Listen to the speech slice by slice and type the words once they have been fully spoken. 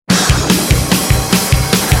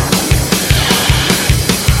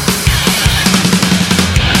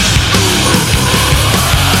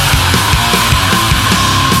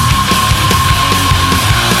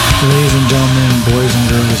gentlemen, boys and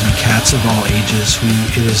girls, and cats of all ages,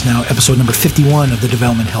 it is now episode number 51 of the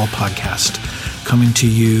Development Hell podcast. Coming to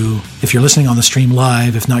you, if you're listening on the stream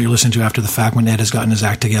live, if not, you're listening to after the fact when Ed has gotten his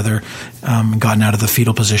act together, gotten out of the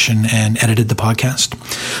fetal position and edited the podcast.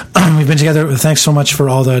 We've been together. Thanks so much for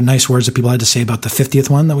all the nice words that people had to say about the 50th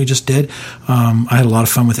one that we just did. I had a lot of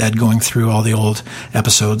fun with Ed going through all the old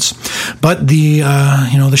episodes. But the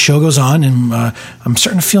show goes on, and I'm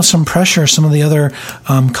starting to feel some pressure. Some of the other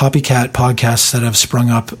copycat podcasts that have sprung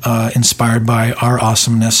up, inspired by our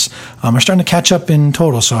awesomeness, are starting to catch up in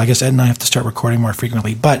total. So I guess Ed and I have to start recording more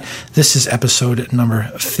frequently. But this is episode number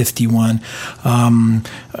 51.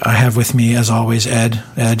 I have with me, as always, Ed.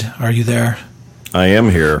 Ed, are you there? I am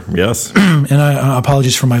here, yes. And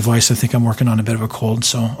apologies for my voice. I think I'm working on a bit of a cold,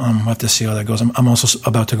 so we'll have to see how that goes. I'm also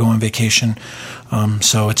about to go on vacation,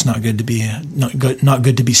 so it's not good to be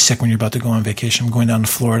sick when you're about to go on vacation. I'm going down to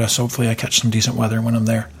Florida, so hopefully I catch some decent weather when I'm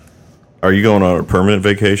there. Are you going on a permanent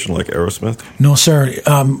vacation like Aerosmith? No, sir.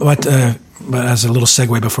 But as a little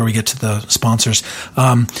segue before we get to the sponsors,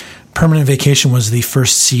 Permanent Vacation was the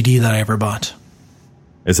first CD that I ever bought.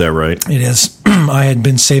 Is that right? It is. I had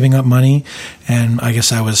been saving up money, and I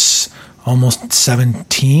guess I was almost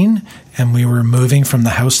 17, and we were moving from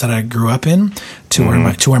the house that I grew up in to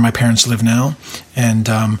where my parents live now. And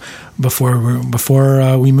before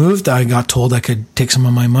we moved, I got told I could take some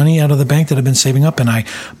of my money out of the bank that I'd been saving up, and I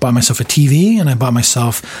bought myself a TV, and I bought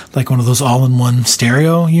myself like one of those all-in-one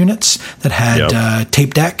stereo units that had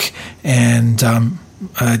tape deck and a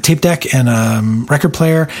record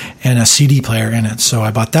player and a CD player in it. So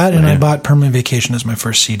I bought that, and I bought Permanent Vacation as my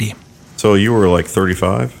first CD. So you were like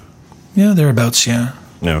 35? Yeah, thereabouts, yeah.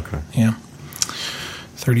 Yeah, okay. Yeah.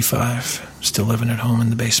 35. Still living at home in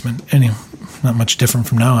the basement. Anyway, not much different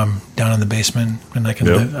from now. I'm down in the basement, and I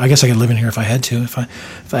can I guess I could live in here if I had to. If I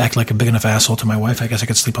act like a big enough asshole to my wife, I guess I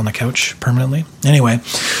could sleep on the couch permanently. Anyway,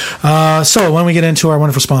 so when we get into our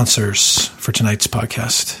wonderful sponsors for tonight's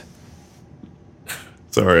podcast.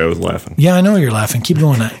 Sorry, I was laughing. Yeah, I know you're laughing. Keep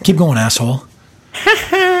going, asshole.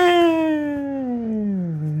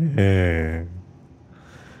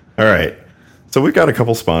 All right. So we've got a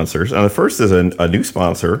couple sponsors. And the first is a new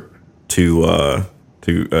sponsor to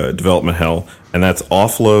Development Hell, and that's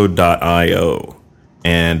offload.io.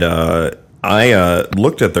 And I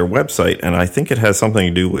looked at their website, and I think it has something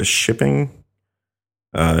to do with shipping,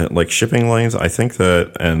 like shipping lanes. I think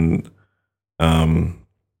that, and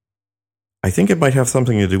I think it might have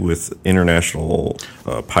something to do with international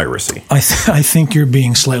piracy. I think you're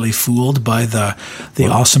being slightly fooled by the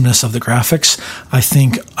awesomeness of the graphics. I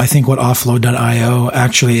think what offload.io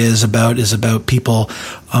actually is about people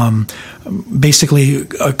basically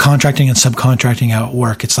contracting and subcontracting out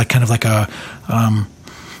work. It's like kind of like a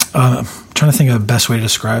I'm trying to think of the best way to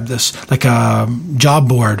describe this, like a job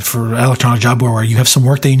board for electronic job board where you have some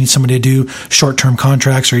work that you need somebody to do, short-term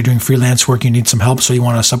contracts, or you're doing freelance work, you need some help, so you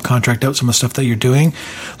want to subcontract out some of the stuff that you're doing.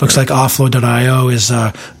 Looks like offload.io is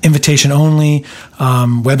a invitation-only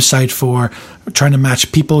website for trying to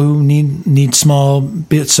match people who need small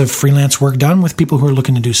bits of freelance work done with people who are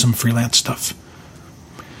looking to do some freelance stuff.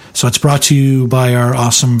 So it's brought to you by our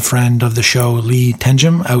awesome friend of the show, Lee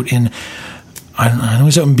Tenjum, out in I know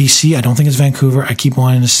he's out in BC. I don't think it's Vancouver. I keep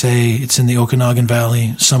wanting to say it's in the Okanagan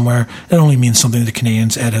Valley somewhere. It only means something to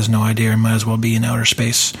Canadians. Ed has no idea. It might as well be in outer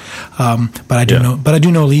space. But I do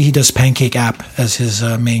know Lee. He does Pancake app as his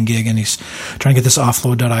main gig, and he's trying to get this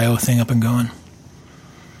offload.io thing up and going.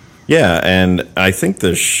 Yeah, and I think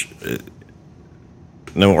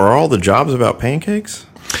are all the jobs about pancakes?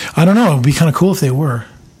 I don't know. It would be kind of cool if they were.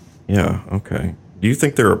 Yeah, okay. Do you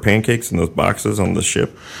think there are pancakes in those boxes on the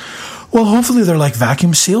ship? Well, hopefully they're like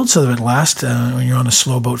vacuum sealed so that it lasts when you're on a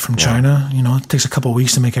slow boat from China. You know, it takes a couple of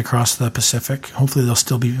weeks to make it across the Pacific. Hopefully they'll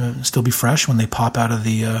still be fresh when they pop out of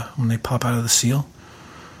the seal.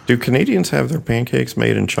 Do Canadians have their pancakes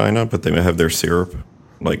made in China, but they have their syrup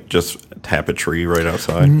like just tap a tree right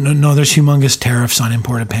outside? No, there's humongous tariffs on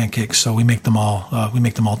imported pancakes, so we make them all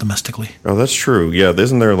domestically. Oh, that's true. Yeah,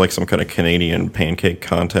 isn't there like some kind of Canadian pancake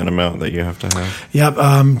content amount that you have to have? Yep,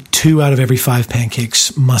 2 out of every 5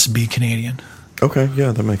 pancakes must be Canadian. Okay,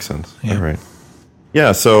 yeah, that makes sense. Yeah. All right.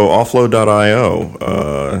 Yeah, so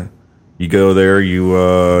offload.io, you go there,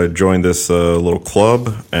 you join this little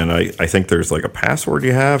club, and I think there's like a password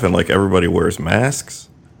you have, and like everybody wears masks.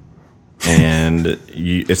 And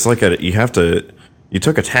it's like you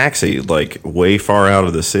took a taxi like way far out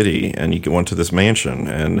of the city, and you went to this mansion,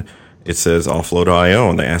 and it says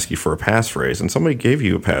offload.io, and they ask you for a passphrase, and somebody gave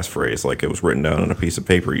you a passphrase, like it was written down on a piece of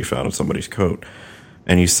paper you found in somebody's coat,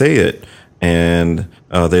 and you say it, and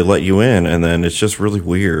they let you in, and then it's just really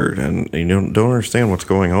weird, and you don't understand what's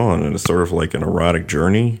going on, and it's sort of like an erotic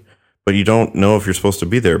journey, but you don't know if you're supposed to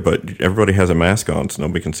be there, but everybody has a mask on, so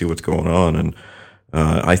nobody can see what's going on, and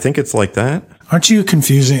I think it's like that. Aren't you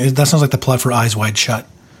confusing? That sounds like the plot for Eyes Wide Shut.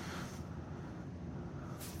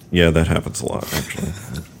 Yeah, that happens a lot, actually.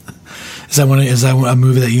 Is that a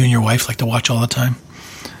movie that you and your wife like to watch all the time?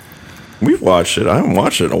 We've watched it. I haven't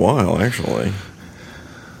watched it in a while, actually.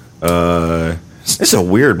 It's a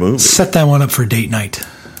weird movie. Set that one up for date night.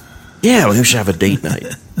 Yeah, we should have a date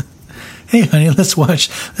night. Hey, honey, let's watch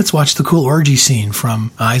the cool orgy scene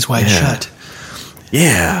from Eyes Wide Shut.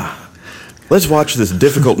 Yeah. Let's watch this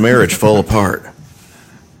difficult marriage fall apart.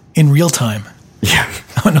 In real time. Yeah.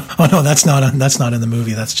 Oh no, that's not in the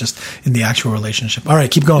movie. That's just in the actual relationship. All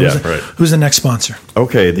right, keep going. Yeah, Who's the next sponsor?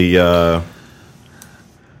 Okay, the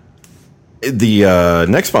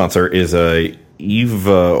next sponsor is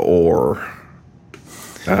Eva Orr.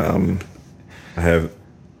 I have.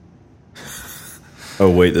 Oh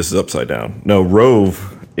wait, this is upside down. No,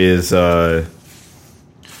 Rove is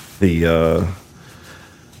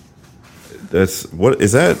that's what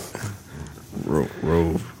is that?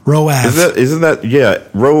 Rove. Roav. Isn't that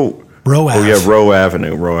Roav? Oh yeah, Roe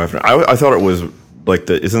Avenue. I thought it was like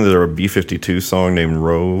isn't there a B-52 song named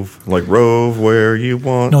Rove? Like Rove where you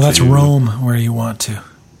want to. No, that's Rome where you want to.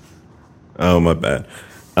 Oh, my bad.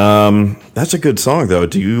 That's a good song though.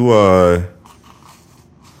 Do you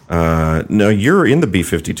no, you're in the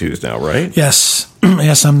B-52s now, right? Yes.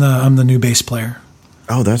 Yes, I'm the new bass player.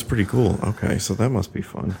 Oh, that's pretty cool. Okay, so that must be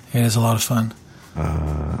fun. It is a lot of fun.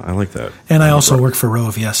 I like that. And I also work for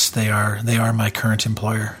Rove. Yes, they are my current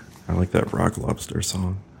employer. I like that Rock Lobster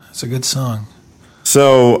song. It's a good song.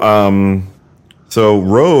 So,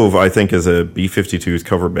 Rove, I think, is a B-52's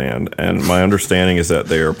cover band, and my understanding is that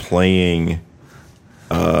they are playing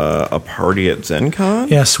a party at ZenCon.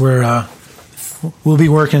 Yes, we'll be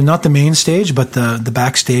working not the main stage, but the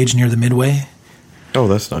backstage near the midway. Oh,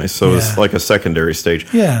 that's nice. So it's like a secondary stage.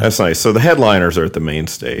 Yeah. That's nice. So the headliners are at the main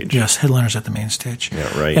stage. Yes, headliners at the main stage.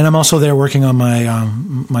 Yeah, right. And I'm also there working on my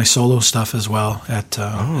my solo stuff as well at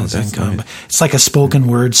ZenCon. Nice. It's like a spoken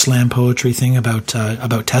word slam poetry thing about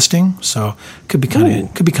testing. So it could be kind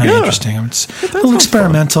of interesting. It's a little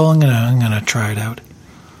experimental. Fun. I'm gonna try it out.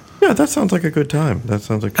 Yeah, that sounds like a good time. That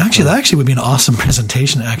actually would be an awesome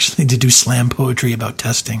presentation. Actually, to do slam poetry about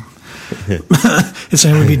testing. It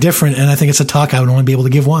would be different, and I think it's a talk I would only be able to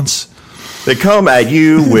give once. They come at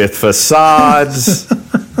you with facades.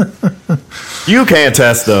 You can't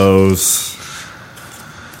test those.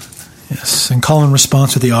 Yes, and call and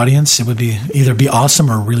response with the audience. It would either be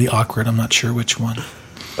awesome or really awkward. I'm not sure which one.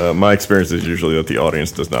 My experience is usually that the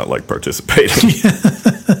audience does not like participating.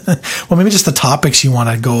 Well, maybe just the topics you want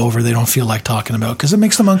to go over they don't feel like talking about because it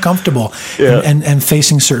makes them uncomfortable and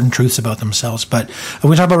facing certain truths about themselves. But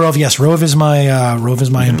we talk about Rove. Yes, Rove is my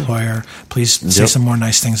employer. Please say some more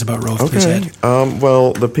nice things about Rove, please, Ed.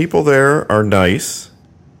 Well, the people there are nice,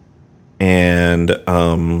 and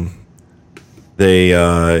they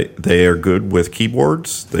are good with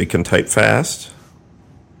keyboards. They can type fast.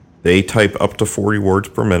 They type up to 40 words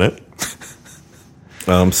per minute.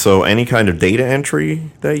 So any kind of data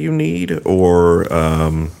entry that you need, or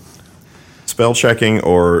spell checking,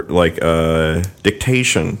 or like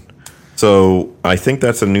dictation. So I think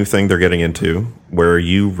that's a new thing they're getting into, where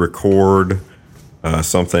you record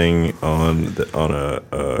something on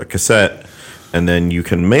a cassette, and then you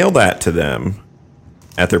can mail that to them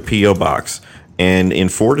at their P.O. box. And in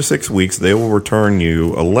 4 to 6 weeks, they will return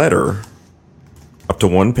you a letter up to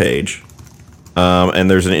one page. And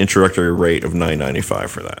there's an introductory rate of $9.95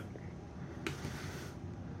 for that.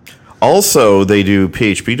 Also, they do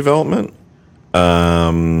PHP development.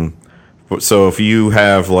 So if you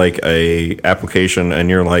have like a application and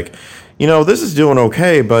you're like, this is doing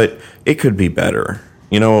okay, but it could be better.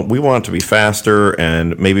 We want it to be faster,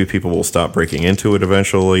 and maybe people will stop breaking into it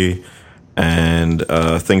eventually, and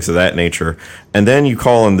things of that nature. And then you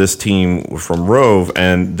call in this team from Rove,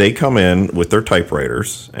 and they come in with their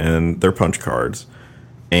typewriters and their punch cards,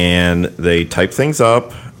 and they type things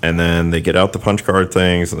up, and then they get out the punch card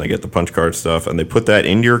things, and they get the punch card stuff, and they put that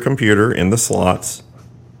into your computer in the slots.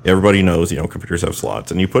 Everybody knows, computers have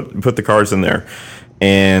slots, and you put the cards in there,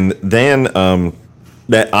 and then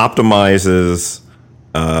that optimizes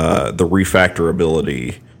the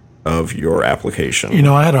refactorability of your application.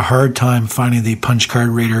 I had a hard time finding the punch card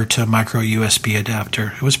reader to micro USB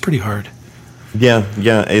adapter. It was pretty hard. Yeah,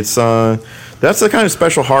 it's that's the kind of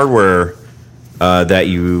special hardware that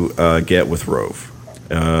you get with Rove.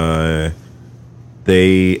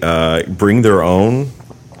 They bring their own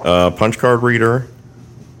punch card reader,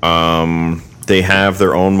 They have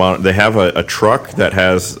their own they have a truck that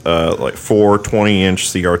has like 4 20-inch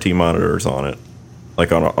CRT monitors on it,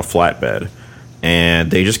 like on a flatbed. And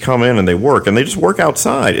they just come in and they work. And they just work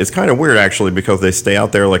outside. It's kind of weird, actually, because they stay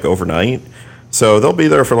out there like overnight. So they'll be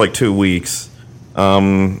there for like 2 weeks.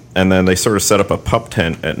 And then they sort of set up a pup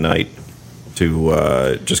tent at night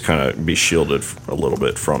to just kind of be shielded a little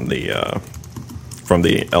bit from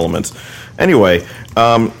the elements. Anyway,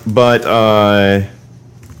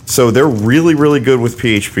 so they're really, really good with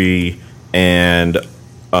PHP and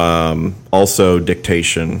also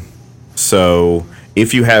dictation. So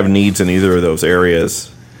if you have needs in either of those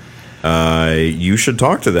areas, you should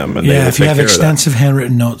talk to them. And yeah, if you have extensive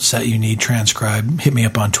handwritten notes that you need transcribed, hit me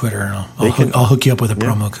up on Twitter, and I'll hook you up with a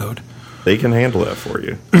promo code. They can handle that for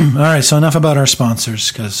you. All right, so enough about our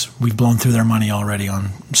sponsors because we've blown through their money already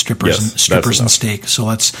on strippers and steak. So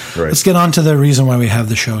let's get on to the reason why we have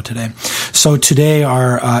the show today. So today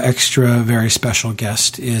our extra very special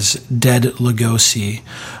guest is Dead Lugosi,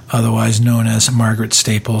 otherwise known as Margaret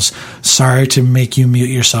Staples. Sorry to make you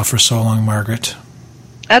mute yourself for so long, Margaret.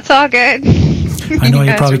 That's all good. I know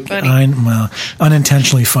you're probably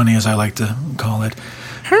unintentionally funny, as I like to call it.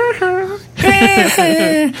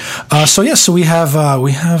 So we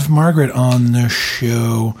have Margaret on the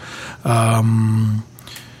show. I'm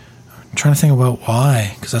trying to think about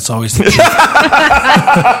why, because that's always the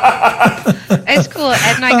It's cool.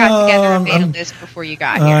 Ed and I got together and made a list before you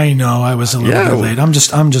got here. I know I was a little bit late. I'm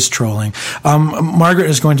just trolling. Margaret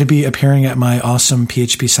is going to be appearing at my awesome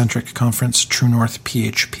PHP centric conference, True North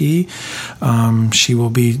PHP. She will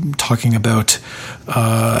be talking about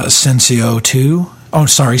Sensio 2. Oh,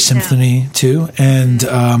 sorry, Symphony 2. And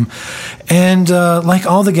like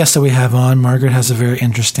all the guests that we have on, Margaret has a very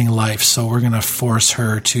interesting life. So we're going to force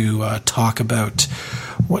her to talk about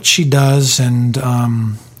what she does and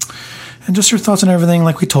just her thoughts on everything.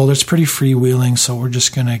 Like we told her, it's pretty freewheeling. So we're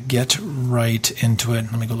just going to get right into it.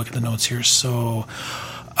 Let me go look at the notes here. So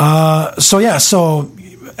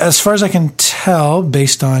as far as I can tell,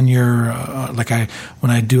 based on your when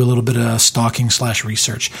I do a little bit of stalking /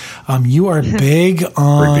 research, you are big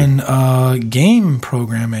on game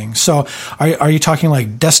programming. So are you talking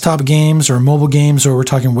like desktop games or mobile games, or we're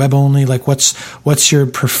talking web only? Like what's your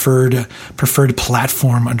preferred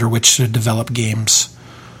platform under which to develop games?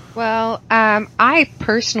 Well, I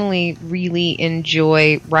personally really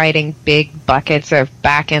enjoy writing big buckets of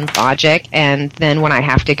back-end logic, and then when I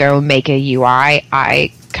have to go make a UI,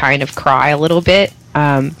 I kind of cry a little bit.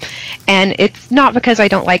 And it's not because I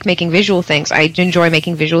don't like making visual things. I enjoy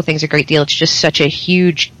making visual things a great deal. It's just such a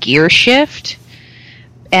huge gear shift,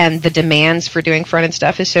 and the demands for doing front-end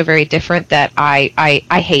stuff is so very different that I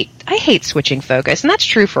hate switching focus, and that's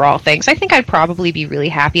true for all things. I think I'd probably be really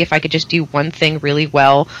happy if I could just do one thing really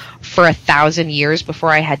well for 1,000 years before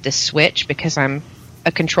I had to switch, because I'm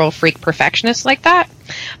a control freak perfectionist like that.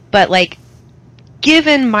 But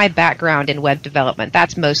given my background in web development,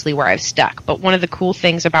 that's mostly where I've stuck. But one of the cool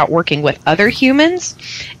things about working with other humans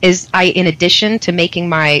is in addition to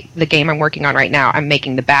making the game I'm working on right now, I'm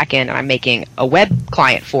making the back end and I'm making a web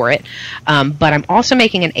client for it. But I'm also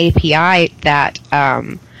making an API that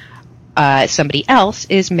somebody else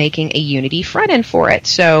is making a Unity front end for it.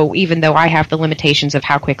 So even though I have the limitations of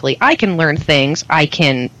how quickly I can learn things, I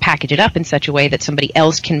can package it up in such a way that somebody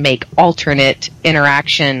else can make alternate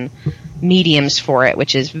interaction mediums for it,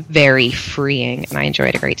 which is very freeing, and I enjoy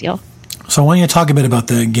it a great deal. So why don't you talk a bit about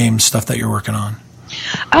the game stuff that you're working on?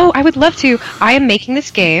 Oh, I would love to. I am making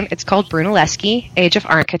this game. It's called Brunelleschi, Age of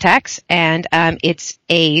Architects, and it's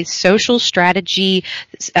a social strategy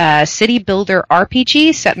city builder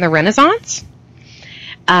RPG set in the Renaissance.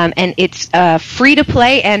 And it's free to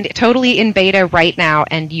play and totally in beta right now,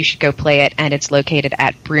 and you should go play it. And it's located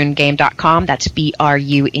at brunegame.com. That's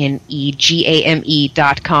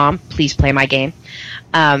BRUNEGAME.com. Please play my game.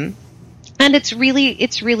 And it's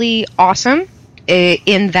really awesome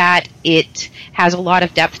in that it has a lot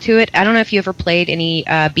of depth to it. I don't know if you ever played any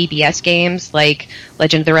BBS games like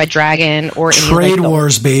Legend of the Red Dragon or any Trade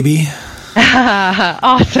Wars, baby.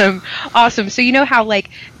 Awesome. So you know how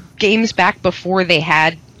games back before they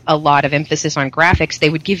had a lot of emphasis on graphics, they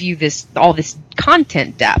would give you all this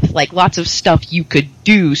content depth, like lots of stuff you could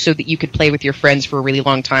do so that you could play with your friends for a really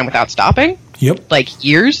long time without stopping. Yep. Like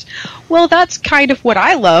years. Well, that's kind of what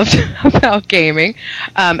I loved about gaming,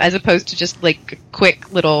 as opposed to just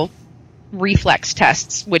quick little reflex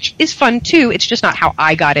tests, which is fun too. It's just not how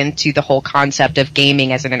I got into the whole concept of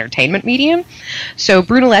gaming as an entertainment medium. So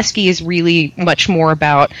Brunelleschi is really much more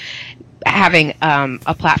about having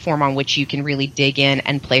a platform on which you can really dig in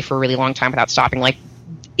and play for a really long time without stopping.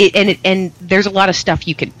 and there's a lot of stuff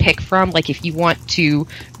you can pick from. Like if you want to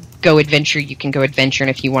go adventure, you can go adventure, and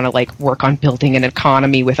if you want to like work on building an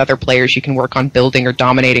economy with other players, you can work on building or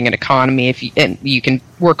dominating an economy. And you can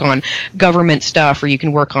work on government stuff, or you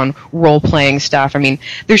can work on role playing stuff. I mean,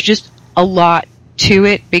 there's just a lot to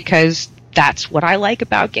it, because that's what I like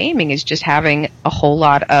about gaming, is just having a whole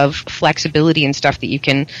lot of flexibility and stuff that you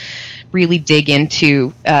can really dig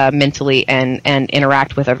into mentally and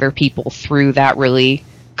interact with other people through that really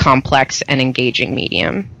complex and engaging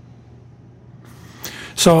medium.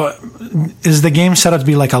 So is the game set up to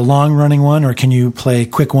be like a long running one, or can you play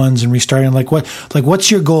quick ones and restart? And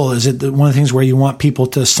what's your goal? Is it one of the things where you want people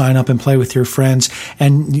to sign up and play with your friends,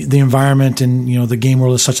 and the environment and, you know, the game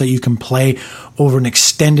world is such that you can play over an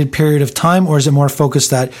extended period of time? Or is it more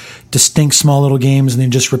focused that distinct small little games and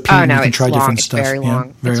then just repeat and you can try different stuff? Very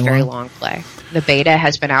long. It's very long play. The beta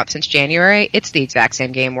has been out since January. It's the exact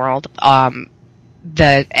same game world.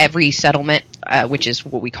 Every settlement, which is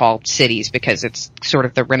what we call cities, because it's sort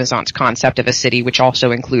of the Renaissance concept of a city, which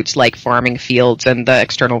also includes like farming fields and the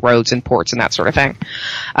external roads and ports and that sort of thing.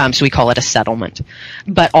 So we call it a settlement.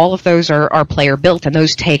 But all of those are player built, and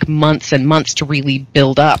those take months and months to really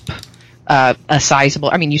build up a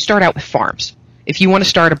sizable. I mean, you start out with farms. If you want to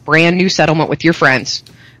start a brand new settlement with your friends,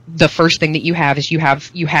 the first thing that you have is you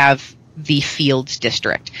have the Fields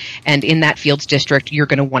District. And in that Fields District, you're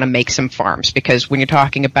going to want to make some farms, because when you're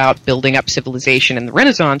talking about building up civilization in the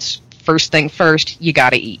Renaissance, first thing first, you got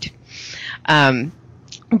to eat.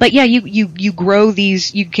 But yeah, you grow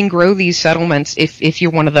these, you can grow these settlements if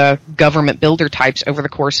you're one of the government builder types over the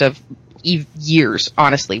course of years.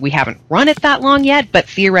 Honestly, we haven't run it that long yet, but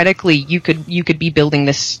theoretically you could be building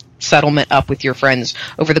this settlement up with your friends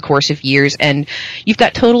over the course of years, and you've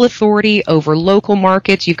got total authority over local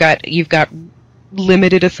markets. You've got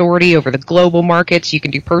limited authority over the global markets. You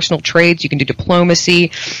can do personal trades, you can do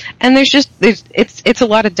diplomacy, and it's a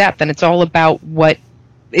lot of depth, and it's all about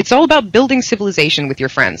building civilization with your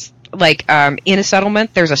friends. Like, in a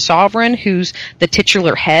settlement, there's a sovereign who's the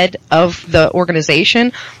titular head of the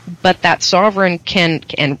organization, but that sovereign can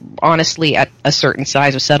honestly, at a certain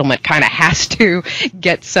size of settlement, kind of has to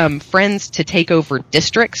get some friends to take over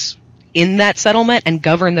districts in that settlement and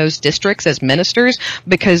govern those districts as ministers,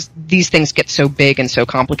 because these things get so big and so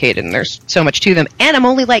complicated and there's so much to them. And I'm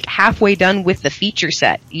only like halfway done with the feature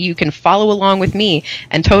set. You can follow along with me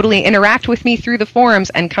and totally interact with me through the forums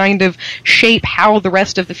and kind of shape how the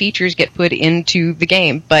rest of the features get put into the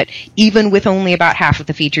game. But even with only about half of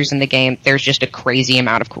the features in the game, there's just a crazy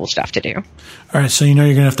amount of cool stuff to do. All right, so you know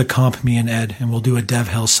you're going to have to comp me and Ed, and we'll do a Dev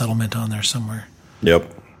Hell settlement on there somewhere.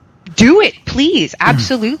 Yep. Do it, please.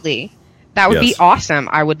 Absolutely. That would be awesome.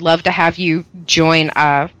 I would love to have you join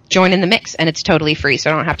in the mix, and it's totally free, so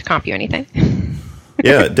I don't have to comp you anything.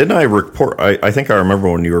 Yeah, didn't I report? I think I remember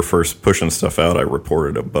when you were first pushing stuff out, I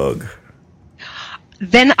reported a bug.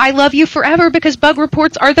 Then I love you forever, because bug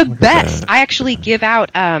reports are the best. I actually give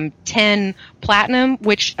out 10 platinum,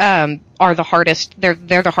 which are the hardest. They're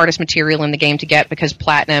the hardest material in the game to get, because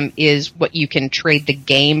platinum is what you can trade the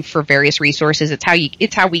game for various resources.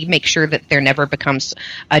 It's how we make sure that there never becomes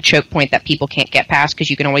a choke point that people can't get past, because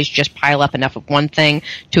you can always just pile up enough of one thing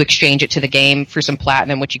to exchange it to the game for some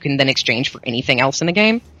platinum, which you can then exchange for anything else in the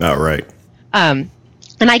game. Oh, right.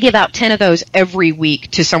 And I give out 10 of those every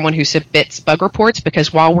week to someone who submits bug reports,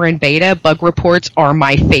 because while we're in beta, bug reports are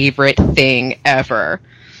my favorite thing ever.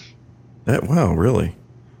 Wow, really?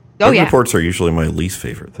 Bug reports are usually my least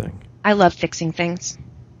favorite thing. I love fixing things.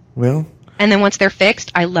 Well. And then once they're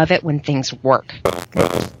fixed, I love it when things work.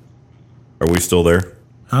 Are we still there?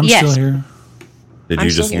 I'm still here. Did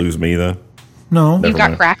you just lose me then? No. You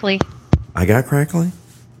got crackly. I got crackly?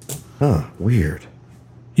 Huh, weird.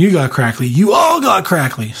 You got crackly. You all got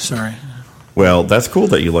crackly. Sorry. Well, that's cool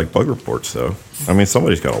that you like bug reports, though. I mean,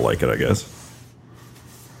 somebody's got to like it, I guess.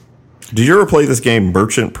 Did you ever play this game,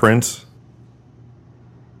 Merchant Prince?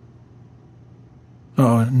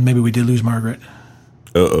 Oh, maybe we did lose Margaret.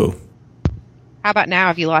 Uh-oh. How about now?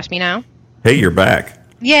 Have you lost me now? Hey, you're back.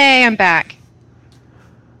 Yay, I'm back.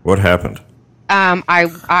 What happened?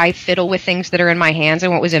 I fiddle with things that are in my hands,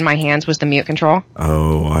 and what was in my hands was the mute control.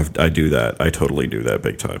 Oh, I do that. I totally do that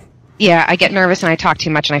big time. Yeah, I get nervous and I talk too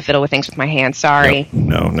much and I fiddle with things with my hands. Sorry.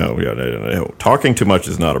 No. Talking too much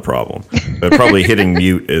is not a problem. But probably hitting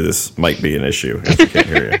mute might be an issue if you can't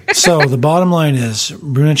hear you. So the bottom line is,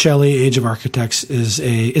 Brunelleschi, Age of Architects is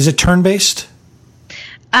it turn-based?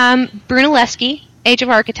 Brunelleschi, Age of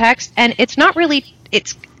Architects, and it's not really.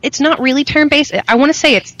 it's not really turn-based. I want to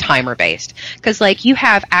say it's timer-based, because like you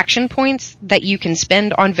have action points that you can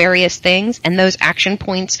spend on various things, and those action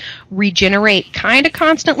points regenerate kind of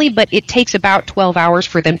constantly, but it takes about 12 hours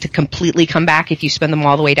for them to completely come back if you spend them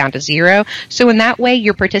all the way down to 0. So in that way,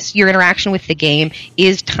 your interaction with the game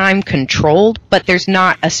is time-controlled, but there's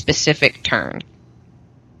not a specific turn.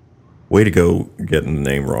 Way to go getting the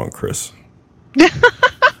name wrong, Chris. It's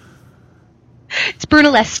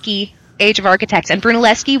Brunelleschi, Age of Architects, and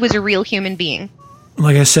Brunelleschi was a real human being.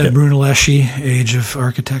 Like I said, Brunelleschi, Age of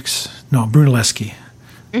Architects. No, Brunelleschi.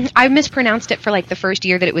 I mispronounced it for like the first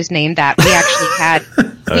year that it was named that. We actually had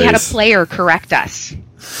had a player correct us.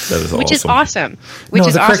 That is which awesome.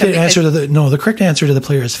 The correct answer to the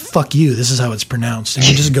player is "fuck you." This is how it's pronounced, and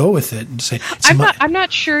you just go with it and say. I'm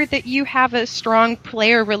not sure that you have a strong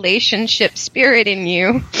player relationship spirit in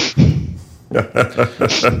you.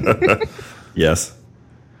 Yes.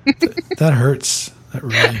 That hurts. That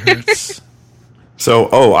really hurts.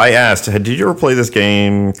 So, I asked, did you ever play this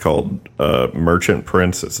game called Merchant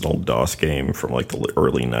Prince? It's an old DOS game from like the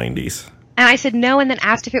early 90s. And I said no, and then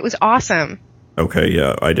asked if it was awesome. Okay,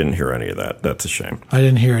 yeah, I didn't hear any of that. That's a shame. I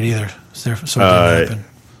didn't hear it either. So it didn't happen.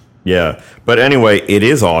 Yeah, but anyway, it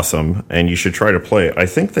is awesome, and you should try to play it. I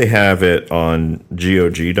think they have it on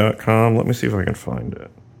GOG.com. Let me see if I can find it.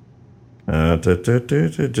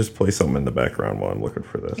 Just play something in the background while I'm looking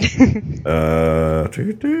for this.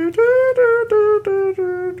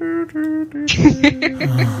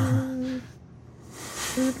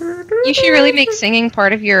 You should really make singing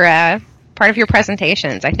part of your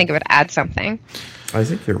presentations. I think it would add something. I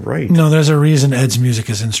think you're right. No, there's a reason Ed's music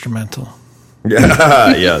is instrumental.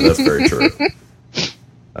 Yeah, that's very true.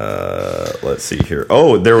 Let's see here.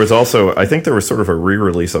 Oh, there was also, I think there was sort of a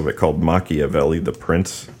re-release of it called Machiavelli the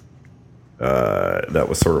Prince. That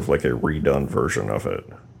was sort of like a redone version of it.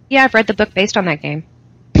 Yeah, I've read the book based on that game.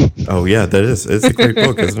 Oh, yeah, that is. It's a great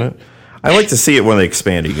book, isn't it? I like to see it when they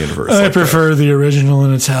expand a universe. I prefer the original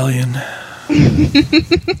in Italian.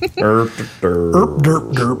 Derp,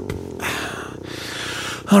 derp.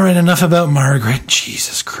 All right, enough about Margaret.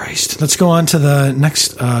 Jesus Christ. Let's go on to the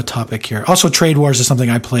next topic here. Also, Trade Wars is something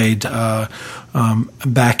I played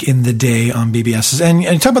back in the day on BBS.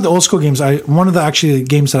 And talk about the old school games. One of the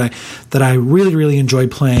games that I really, really enjoyed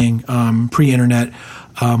playing pre-internet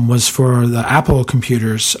was for the Apple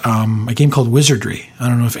computers, a game called Wizardry. I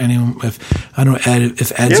don't know if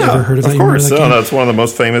Ed's ever heard of that. Of course, that's one of the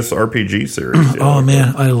most famous RPG series. Oh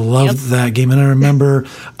man, I loved that game, and I remember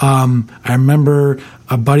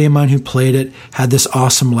a buddy of mine who played it had this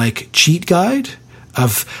awesome like cheat guide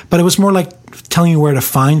but it was more like telling you where to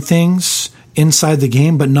find things inside the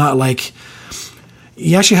game, but not like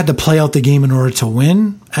you actually had to play out the game in order to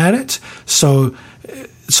win at it. So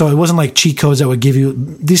it wasn't like cheat codes that would give you.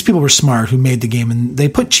 These people were smart who made the game, and they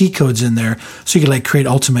put cheat codes in there so you could like create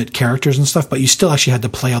ultimate characters and stuff. But you still actually had to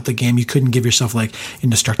play out the game. You couldn't give yourself like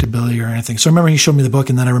indestructibility or anything. So I remember he showed me the book,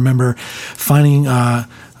 and then I remember finding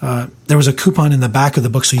there was a coupon in the back of the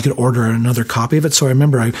book so you could order another copy of it. So I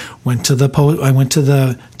remember I went to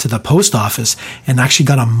the post office and actually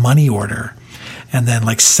got a money order. And then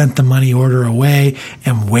like sent the money order away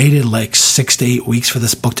and waited like 6 to 8 weeks for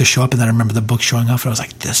this book to show up. And then I remember the book showing up and I was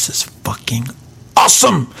like, this is fucking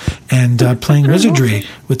awesome. And playing Wizardry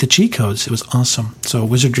with the cheat codes, it was awesome. So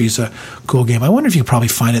Wizardry is a cool game. I wonder if you could probably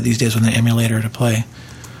find it these days with an emulator to play.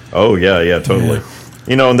 Oh, yeah, totally.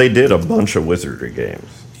 Yeah. And they did a bunch of Wizardry games.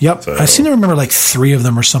 Yep. So, I seem to remember like 3 of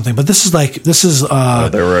them or something, but this is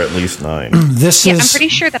there were at least 9. I'm pretty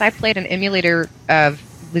sure that I played an emulator of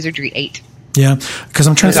Wizardry 8. Yeah, because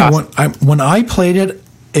I'm trying to think. When I played it,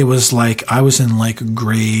 it was like I was in like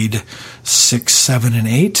grade 6, 7, and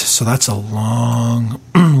 8. So that's a long,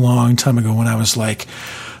 long time ago when I was like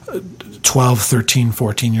 12, 13,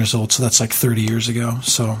 14 years old. So that's like 30 years ago.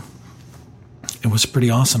 So it was pretty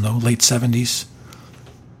awesome, though. Late 70s.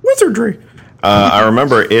 Wizardry. I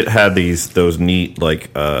remember it had those neat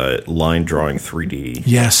like line drawing 3D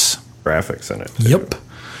graphics in it. Too. Yep.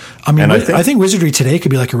 I mean, I think Wizardry today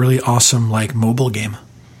could be like a really awesome like mobile game.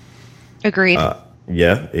 Agreed.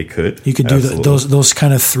 Yeah, it could. You could do those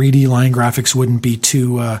kind of 3D line graphics wouldn't be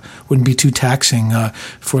too taxing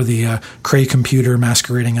for the Cray computer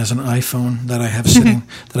masquerading as an iPhone that I have sitting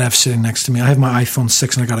next to me. I have my iPhone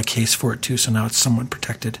 6 and I got a case for it too, so now it's somewhat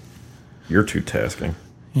protected. You're too tasking.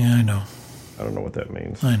 Yeah, I know. I don't know what that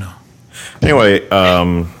means. I know. Anyway,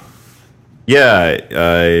 yeah,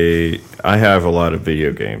 I have a lot of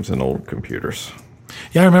video games and old computers.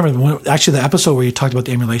 Yeah, I remember the episode where you talked about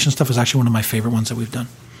the emulation stuff was actually one of my favorite ones that we've done.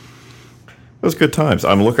 It was good times.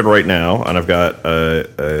 I'm looking right now, and I've got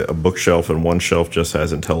a bookshelf, and one shelf just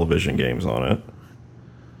has Intellivision games on it.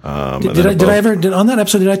 Did I ever on that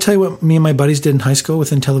episode? Did I tell you what me and my buddies did in high school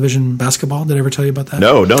within television basketball? Did I ever tell you about that?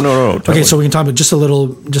 No. Totally. Okay, so we can talk about just a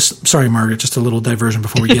little. Sorry, Margaret, just a little diversion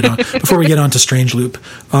before we get on to Strange Loop.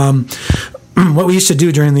 What we used to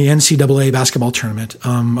do during the NCAA basketball tournament,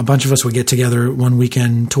 a bunch of us would get together one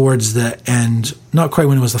weekend towards the end, not quite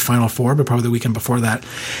when it was the Final Four, but probably the weekend before that,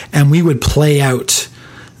 and we would play out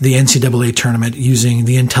the NCAA tournament using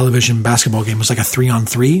the Intellivision basketball game. It was like a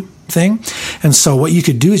 3-on-3 thing. And so what you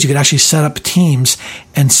could do is you could actually set up teams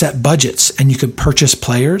and set budgets, and you could purchase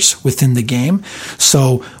players within the game.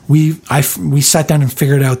 So we sat down and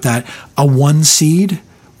figured out that a 1 seed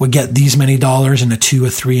would get these many dollars and a 2, a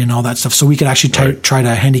 3, and all that stuff. So we could actually try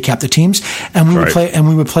to handicap the teams, and we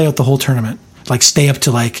would play out the whole tournament. Like stay up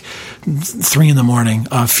to like 3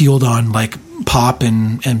 a.m, fueled on like pop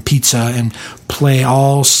and pizza, and play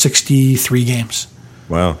all 63 games.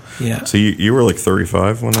 Wow. Yeah. So you were like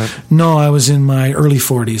 35 when that? No, I was in my early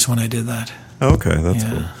 40s when I did that. Okay, that's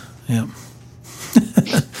cool. Yeah.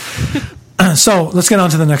 So let's get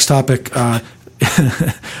on to the next topic.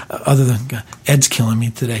 Other than Ed's killing me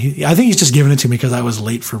today. I think he's just giving it to me because I was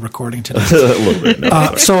late for recording today. A little bit.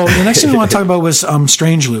 No, so the next thing we want to talk about was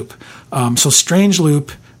Strange Loop. So Strange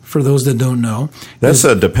Loop, for those that don't know, that's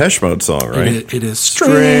a Depeche Mode song, right? It is.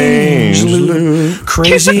 Strange Loop.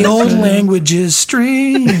 Crazy old languages.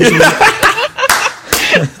 Strange Loop.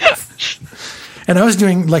 And I was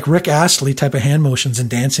doing like Rick Astley type of hand motions and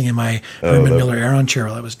dancing in my Herman Miller Aeron chair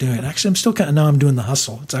while I was doing it. Actually, I'm still now I'm doing the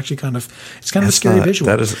hustle. It's actually kind of a scary visual.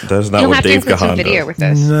 That is not what Dave Gahan video does. with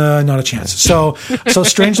this. No, not a chance. So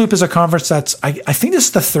Strange Loop is a conference that's I think this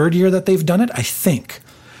is the 3rd year that they've done it. I think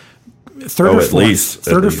third or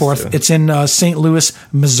fourth. Yeah. It's in St. Louis,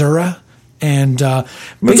 Missouri. And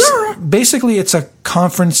basically, it's a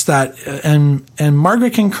conference that, and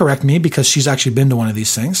Margaret can correct me because she's actually been to one of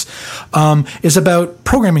these things, is about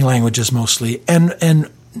programming languages mostly, and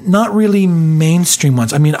not really mainstream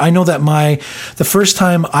ones. I mean, I know that the first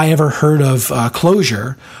time I ever heard of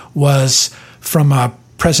Clojure was from a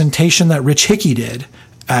presentation that Rich Hickey did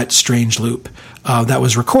at Strange Loop. That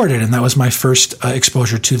was recorded, and that was my first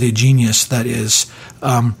exposure to the genius that is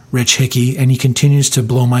Rich Hickey, and he continues to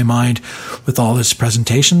blow my mind with all his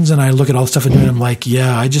presentations, and I look at all the stuff and I'm like,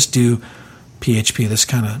 yeah, I just do PHP. This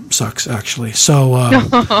kind of sucks, actually. So,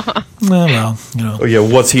 well, you know. Oh yeah,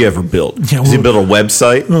 what's he ever built? Yeah, Has he built a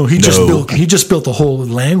website? No, he just built the whole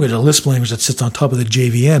language, a Lisp language that sits on top of the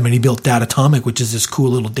JVM, and he built Datatomic, which is this cool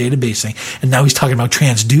little database thing. And now he's talking about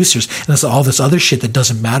transducers and that's all this other shit that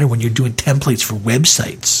doesn't matter when you're doing templates for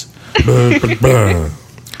websites.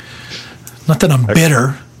 Not that I'm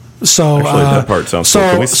bitter. So, actually, that part sounds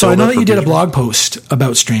cool. So I know that you did a blog post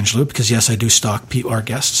about Strange Loop because yes, I do stalk our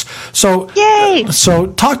guests. So, yay! So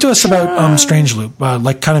talk to us about Strange Loop,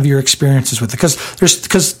 like kind of your experiences with it,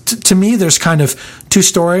 because to me there's kind of 2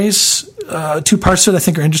 stories, 2 parts to it I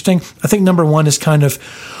think are interesting. I think number 1 is kind of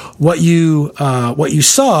what you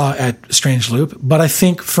saw at Strange Loop, but I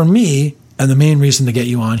think for me, and the main reason to get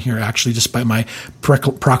you on here, actually, despite my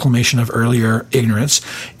proclamation of earlier ignorance,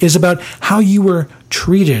 is about how you were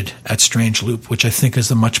treated at Strange Loop, which I think is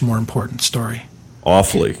the much more important story.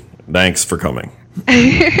 Awfully. Thanks for coming.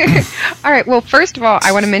 All right. Well, first of all,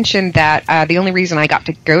 I want to mention that the only reason I got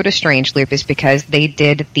to go to Strange Loop is because they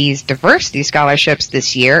did these diversity scholarships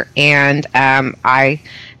this year, and I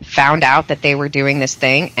found out that they were doing this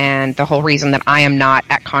thing, and the whole reason that I am not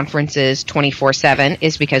at conferences 24/7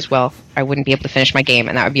 is because, well, I wouldn't be able to finish my game,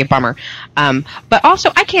 and that would be a bummer. But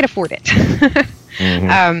also, I can't afford it.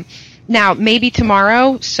 Mm-hmm. Now, maybe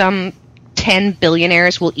tomorrow, some 10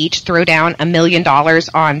 billionaires will each throw down $1 million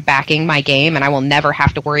on backing my game, and I will never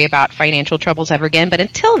have to worry about financial troubles ever again. But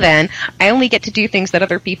until then, I only get to do things that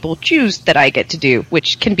other people choose that I get to do,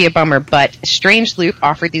 which can be a bummer. But Strange Loop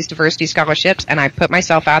offered these diversity scholarships, and I put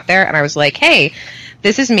myself out there, and I was like, hey,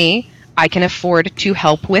 this is me. I can afford to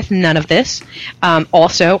help with none of this.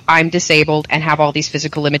 Also, I'm disabled and have all these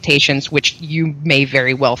physical limitations, which you may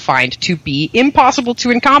very well find to be impossible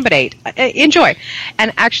to accommodate. Enjoy.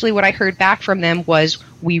 And actually, what I heard back from them was,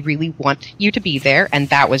 we really want you to be there. And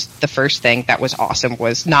that was the first thing that was awesome,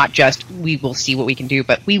 was not just, we will see what we can do,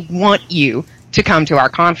 but we want you to come to our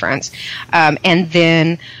conference. And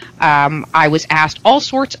then I was asked all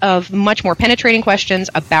sorts of much more penetrating questions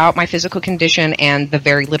about my physical condition and the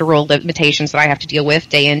very literal limitations that I have to deal with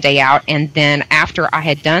day in, day out. And then after I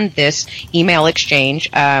had done this email exchange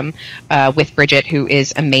with Bridget, who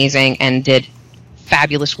is amazing and did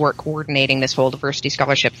fabulous work coordinating this whole diversity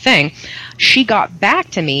scholarship thing, she got back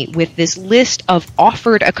to me with this list of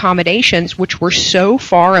offered accommodations which were so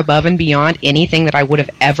far above and beyond anything that I would have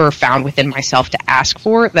ever found within myself to ask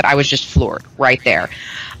for that I was just floored right there.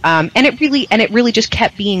 And it really just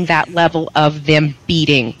kept being that level of them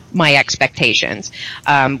beating my expectations.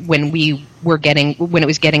 When it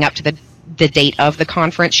was getting up to the date of the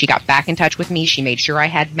conference, she got back in touch with me. She made sure I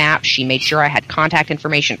had maps. She made sure I had contact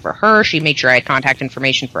information for her. She made sure I had contact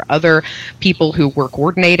information for other people who were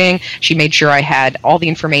coordinating. She made sure I had all the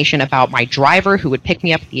information about my driver who would pick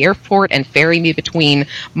me up at the airport and ferry me between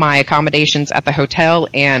my accommodations at the hotel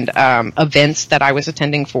and events that I was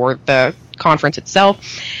attending for the conference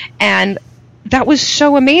itself. And that was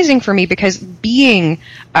so amazing for me because being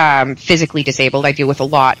physically disabled, I deal with a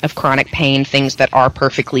lot of chronic pain. Things that are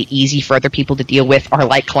perfectly easy for other people to deal with are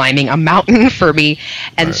like climbing a mountain for me.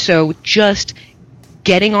 And right. So just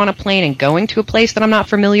getting on a plane and going to a place that I'm not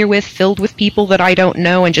familiar with, filled with people that I don't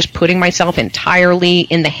know, and just putting myself entirely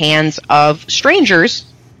in the hands of strangers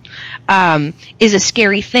is a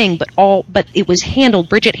scary thing, but it was handled.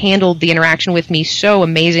 Bridget handled the interaction with me so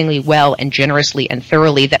amazingly well and generously and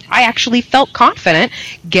thoroughly that I actually felt confident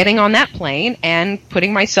getting on that plane and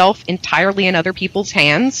putting myself entirely in other people's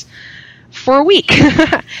hands for a week.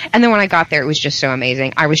 And then when I got there, it was just so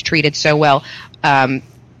amazing. I was treated so well.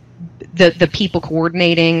 The people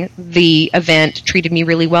coordinating the event treated me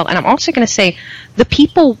really well. And I'm also going to say the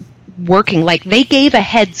people working, like, they gave a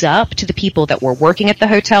heads up to the people that were working at the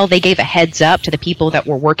hotel. They gave a heads up to the people that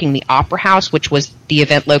were working the Opera House, which was the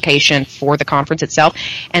event location for the conference itself.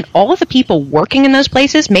 And all of the people working in those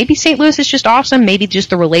places, maybe St. Louis is just awesome, maybe just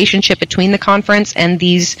the relationship between the conference and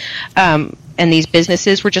these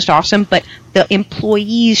businesses were just awesome, but the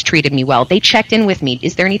employees treated me well. They checked in with me.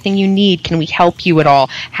 Is there anything you need? Can we help you at all?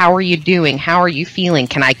 How are you doing? How are you feeling?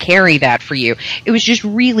 Can I carry that for you? It was just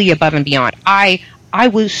really above and beyond. I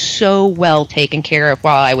was so well taken care of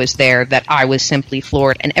while I was there that I was simply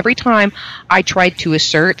floored. And every time I tried to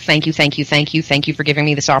assert, thank you for giving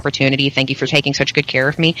me this opportunity, thank you for taking such good care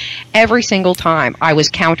of me, every single time I was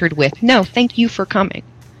countered with, no, thank you for coming.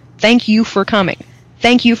 Thank you for coming.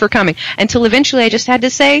 Thank you for coming. Until eventually I just had to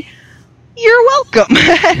say, you're welcome,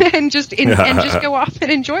 and just go off and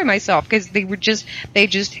enjoy myself, because they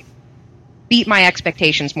just beat my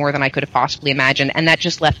expectations more than I could have possibly imagined, and that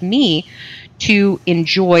just left me to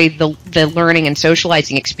enjoy the learning and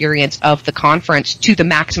socializing experience of the conference to the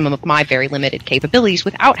maximum of my very limited capabilities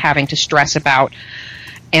without having to stress about,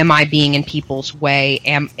 am I being in people's way?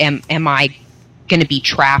 Am I going to be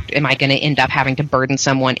trapped? Am I going to end up having to burden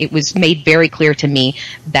someone? It was made very clear to me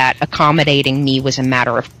that accommodating me was a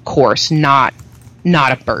matter of course, not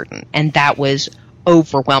a burden. And that was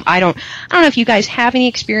overwhelmed. I don't know if you guys have any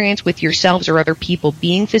experience with yourselves or other people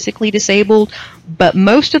being physically disabled, but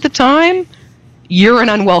most of the time, you're an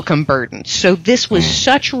unwelcome burden. So this was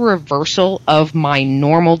such a reversal of my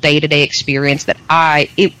normal day-to-day experience that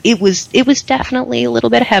it was definitely a little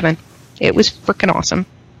bit of heaven. It was freaking awesome.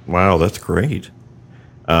 Wow, that's great.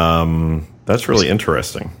 That's really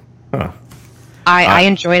interesting. Huh. I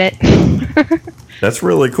enjoyed it. That's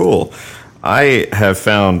really cool. I have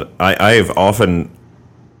found I've often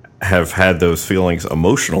have had those feelings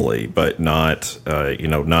emotionally, but not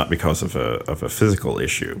not because of a physical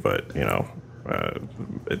issue, but I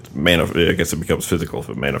guess it becomes physical if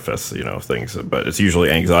it manifests things, but it's usually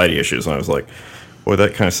anxiety issues. And I was like, boy,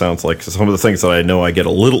 that kind of sounds like some of the things that I know I get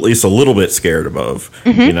at least a little bit scared of.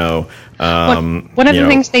 Mm-hmm. One of the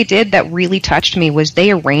things they did that really touched me was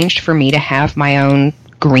they arranged for me to have my own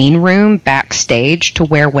green room backstage, to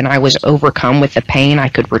where when I was overcome with the pain, I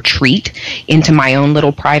could retreat into my own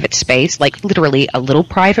little private space, like literally a little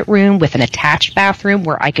private room with an attached bathroom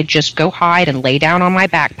where I could just go hide and lay down on my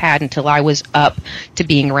back pad until I was up to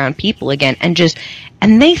being around people again.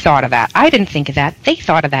 And they thought of that. I didn't think of that. They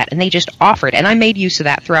thought of that, and they just offered. And I made use of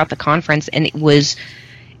that throughout the conference, and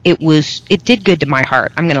it did good to my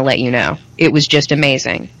heart. I'm going to let you know. It was just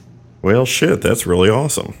amazing. Well, shit, that's really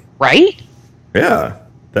awesome. Right? Yeah.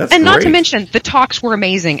 That's and great. Not to mention, the talks were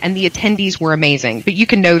amazing and the attendees were amazing. But you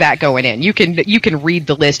can know that going in. You can read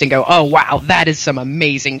the list and go, oh, wow, that is some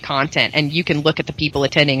amazing content. And you can look at the people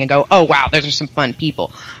attending and go, oh, wow, those are some fun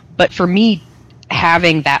people. But for me,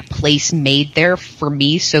 having that place made there for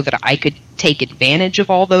me so that I could take advantage of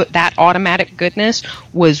all that automatic goodness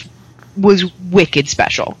was wicked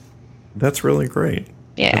special. That's really great.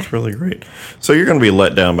 Yeah. That's really great. So you're going to be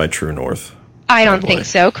let down by True North. I don't think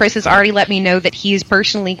so. Chris has already let me know that he is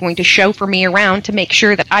personally going to chauffeur me around to make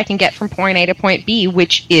sure that I can get from point A to point B,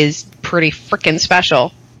 which is pretty freaking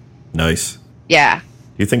special. Nice. Yeah.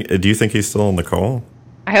 Do you think he's still on the call?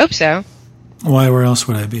 I hope so. Why? Where else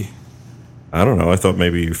would I be? I don't know. I thought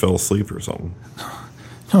maybe you fell asleep or something.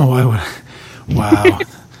 No, why would? Wow,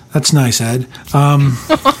 that's nice, Ed. No,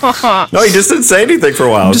 you just didn't say anything for a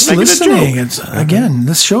while. I'm just listening. It's again,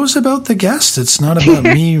 this show's about the guest. It's not about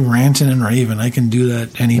me ranting and raving. I can do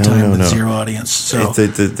that anytime with zero audience. So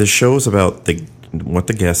the show's about what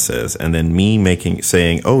the guest says, and then me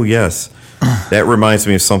saying, "Oh yes, that reminds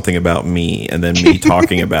me of something about me," and then me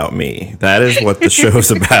talking about me. That is what the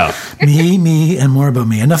show's about. Me, and more about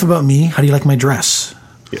me. Enough about me. How do you like my dress?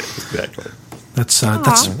 Yeah, exactly. That's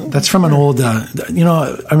from an old. I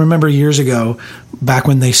remember years ago, back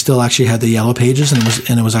when they still actually had the Yellow Pages, and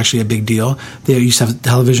it was actually a big deal. They used to have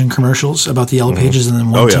television commercials about the Yellow Pages, and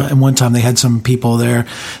then one time they had some people there,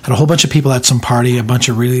 had a whole bunch of people at some party, a bunch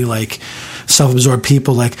of really like self-absorbed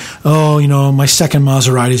people, like, oh, my second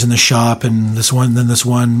Maserati's in the shop, and this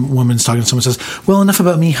one woman's talking to someone, says, well, enough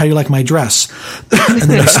about me. How do you like my dress? And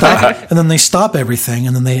then they stop everything,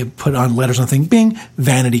 and then they put on letters on the thing, bing,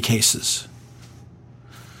 vanity cases.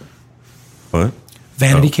 What?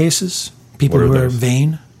 Vanity cases. People who are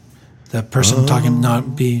vain. The person talking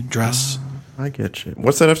not be dress. I get you.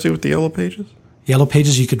 What's that have to do with the Yellow Pages? Yellow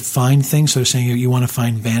Pages, you could find things. So they're saying you want to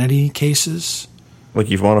find vanity cases. Like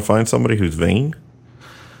you want to find somebody who's vain?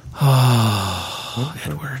 Oh,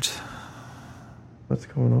 Edward. What's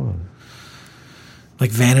going on?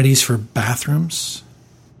 Like vanities for bathrooms?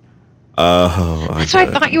 That's what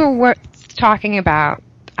I thought you were talking about.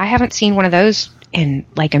 I haven't seen one of those in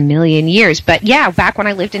like a million years. But yeah, back when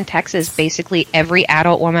I lived in Texas, basically every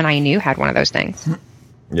adult woman I knew had one of those things.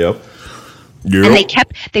 Yep. And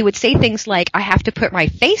they would say things like, I have to put my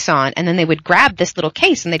face on, and then they would grab this little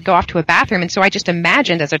case and they'd go off to a bathroom. And so I just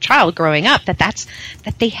imagined as a child growing up that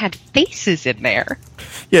they had faces in there.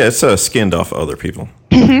 Yeah, it's skinned off other people.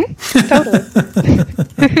 Totally.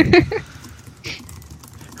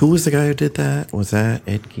 Who was the guy who did that? Was that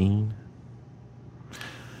Ed Gein?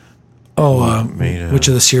 Oh, which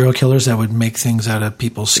of the serial killers that would make things out of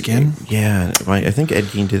people's skin? Yeah, I think Ed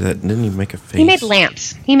Gein did that. Didn't he make a face? He made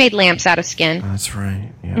lamps. He made lamps out of skin. Oh, that's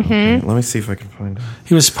right. Yeah. Okay. Let me see if I can find it.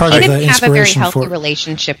 He was part of the inspiration. He didn't have a very healthy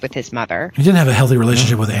relationship with his mother. He didn't have a healthy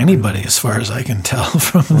relationship with anybody, as far as I can tell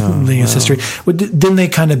from his history. Didn't they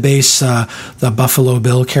kind of base the Buffalo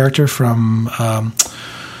Bill character from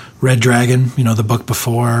Red Dragon, the book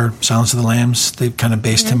before Silence of the Lambs? They kind of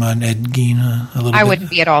based him on Ed Gein a little bit. I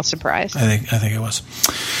wouldn't be at all surprised. I think it was.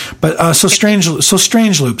 But Strange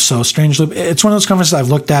Loop. It's one of those conferences I've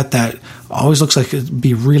looked at that always looks like it'd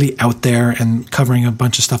be really out there and covering a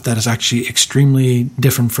bunch of stuff that is actually extremely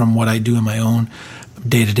different from what I do in my own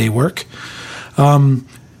day-to-day work.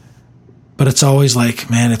 But it's always like,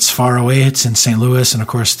 man, it's far away. It's in St. Louis. And of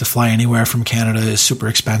course, to fly anywhere from Canada is super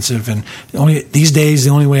expensive. And these days, the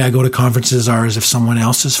only way I go to conferences is if someone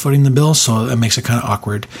else is footing the bill. So that makes it kind of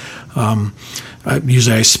awkward.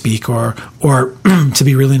 Usually I speak or to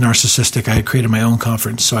be really narcissistic, I created my own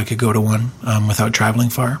conference so I could go to one without traveling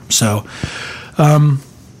far. So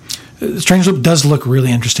Strange Loop does look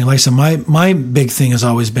really interesting. Like I said, my big thing has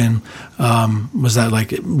always been was that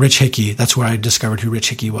like Rich Hickey. That's where I discovered who Rich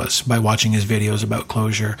Hickey was, by watching his videos about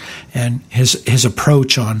closure and his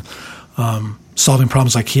approach on solving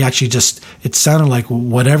problems. Like he actually it sounded like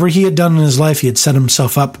whatever he had done in his life, he had set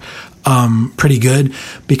himself up pretty good,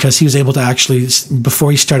 because he was able to actually, before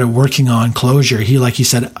he started working on closure, he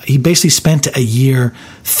said he basically spent a year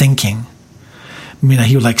thinking. I mean,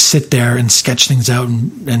 he would like sit there and sketch things out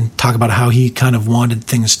and talk about how he kind of wanted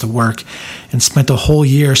things to work, and spent a whole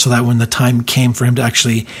year so that when the time came for him to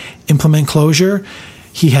actually implement closure,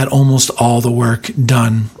 he had almost all the work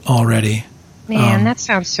done already. Man, that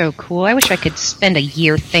sounds so cool. I wish I could spend a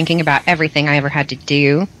year thinking about everything I ever had to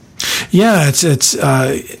do. Yeah, it's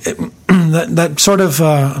that sort of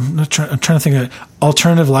I'm trying to think of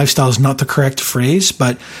alternative lifestyle is not the correct phrase,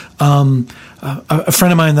 but a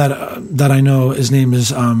friend of mine that I know, his name is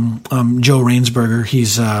Joe Rainsberger.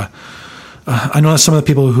 He's I know that some of the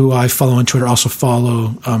people who I follow on Twitter also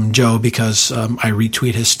follow Joe, because I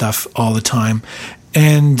retweet his stuff all the time,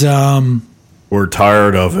 and we're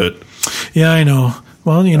tired of it. Yeah, I know.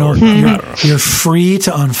 Well, you're free to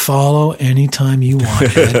unfollow anytime you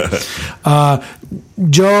want.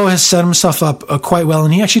 Joe has set himself up quite well,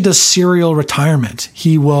 and he actually does serial retirement.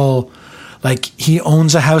 He will, he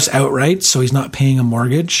owns a house outright, so he's not paying a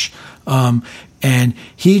mortgage. And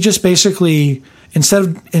he just basically,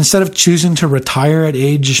 instead of choosing to retire at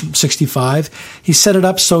age 65, he set it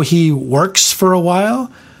up so he works for a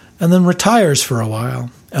while and then retires for a while,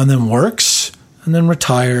 and then works and then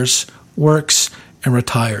retires, works and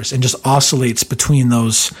retires, and just oscillates between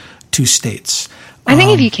those two states. I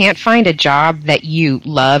think if you can't find a job that you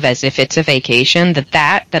love as if it's a vacation,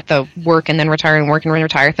 that the work and then retire and work and then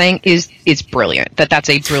retire thing is brilliant. That's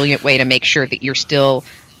a brilliant way to make sure that you're still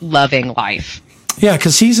loving life. Yeah,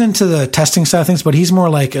 because he's into the testing side of things, but he's more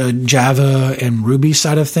like a Java and Ruby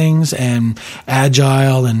side of things, and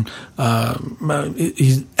Agile and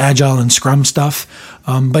he's Agile and Scrum stuff.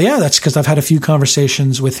 But yeah, that's because I've had a few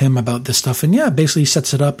conversations with him about this stuff, and yeah, basically he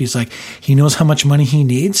sets it up. He's like, he knows how much money he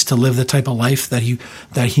needs to live the type of life that he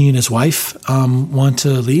and his wife want to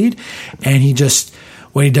lead, and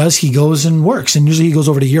what he does, he goes and works, and usually he goes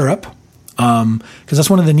over to Europe. Because that's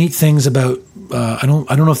one of the neat things about I don't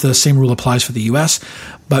know if the same rule applies for the U.S.,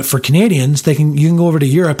 but for Canadians, you can go over to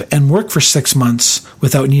Europe and work for 6 months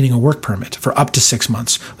without needing a work permit, for up to 6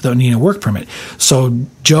 months without needing a work permit. So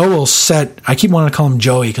Joe will I keep wanting to call him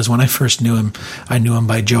Joey because when I first knew him, I knew him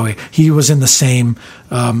by Joey. He was in the same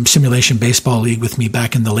simulation baseball league with me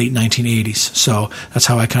back in the late 1980s. So that's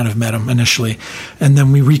how I kind of met him initially. And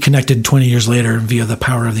then we reconnected 20 years later via the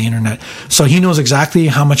power of the internet. So he knows exactly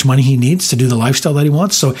how much money he needs to do the lifestyle that he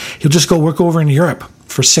wants. So he'll just go work over in Europe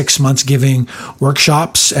for 6 months giving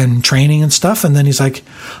workshops and training and stuff. And then he's like,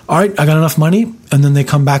 all right, I got enough money. And then they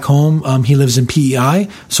come back home. He lives in PEI.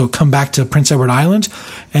 So come back to Prince Edward Island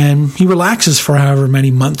and he relaxes for however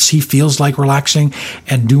many months he feels like relaxing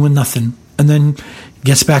and doing nothing. And then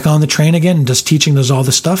gets back on the train again and does teaching, does all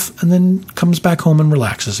this stuff, and then comes back home and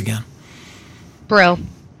relaxes again. Brill.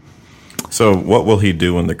 So what will he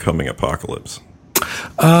do in the coming apocalypse?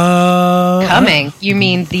 Coming? You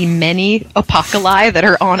mean the many apocalypse that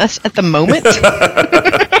are on us at the moment?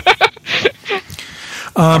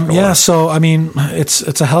 Yeah, so I mean,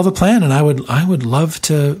 it's a hell of a plan, and I would love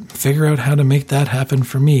to figure out how to make that happen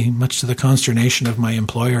for me, much to the consternation of my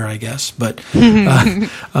employer, I guess. But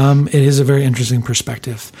it is a very interesting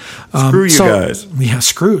perspective. Screw you guys. Yeah,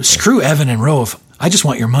 screw Evan and Rove. I just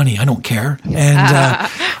want your money. I don't care. And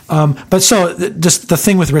but so just the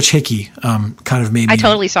thing with Rich Hickey kind of made me. I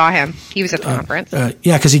totally saw him. He was at the conference.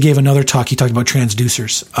 Yeah, because he gave another talk. He talked about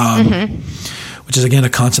transducers, which is again a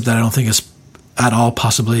concept that I don't think is at all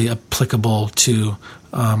possibly applicable to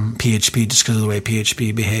PHP just because of the way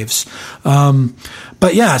PHP behaves.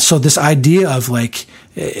 But yeah, so this idea of like,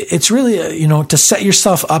 it's really, to set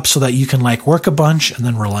yourself up so that you can like work a bunch and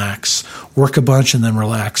then relax, work a bunch and then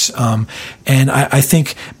relax. And I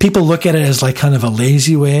think people look at it as like kind of a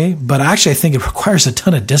lazy way, but actually I think it requires a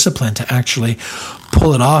ton of discipline to actually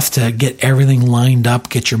pull it off, to get everything lined up,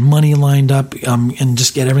 get your money lined up, and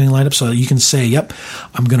just get everything lined up so that you can say, yep,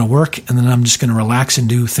 I'm going to work and then I'm just going to relax and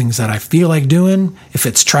do things that I feel like doing, if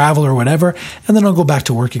it's travel or whatever, and then I'll go back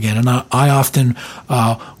to work again. And I often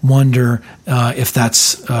wonder if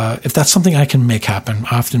that's something I can make happen.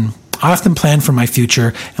 I often plan for my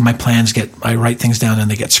future, and my plans I write things down and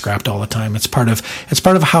they get scrapped all the time. It's part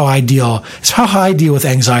of how I deal. It's how I deal with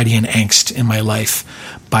anxiety and angst in my life,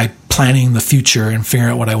 by planning the future and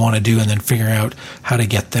figuring out what I want to do and then figuring out how to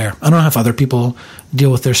get there. I don't know if other people deal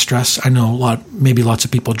with their stress. I know maybe lots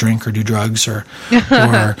of people drink or do drugs or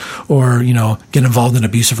get involved in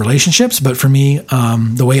abusive relationships. But for me,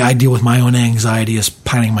 the way I deal with my own anxiety is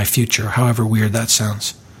planning my future, however weird that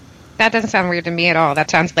sounds. That doesn't sound weird to me at all. That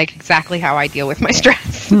sounds like exactly how I deal with my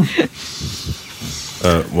stress.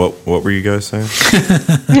 What were you guys saying?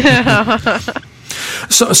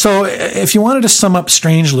 So if you wanted to sum up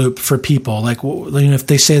Strange Loop for people, like, if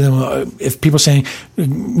they say them, if people are saying,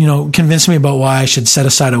 convince me about why I should set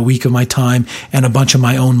aside a week of my time and a bunch of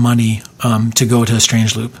my own money to go to a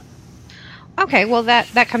Strange Loop. Okay, well,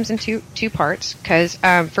 that comes in two parts, because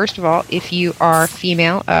first of all, if you are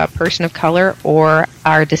female, a person of color, or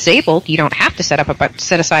are disabled, you don't have to set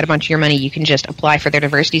aside a bunch of your money. You can just apply for their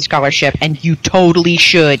diversity scholarship, and you totally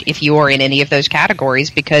should if you are in any of those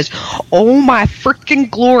categories, because, oh my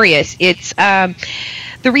freaking glorious, it's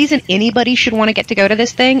the reason anybody should want to get to go to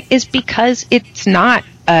this thing is because it's not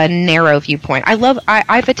a narrow viewpoint.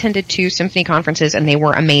 I've attended 2 symphony conferences, and they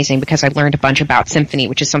were amazing because I learned a bunch about symphony,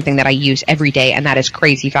 which is something that I use every day, and that is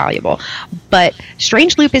crazy valuable. But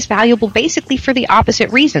Strange Loop is valuable basically for the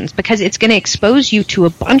opposite reasons, because it's going to expose you to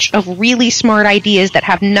a bunch of really smart ideas that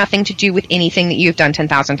have nothing to do with anything that you've done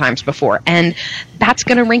 10,000 times before. And that's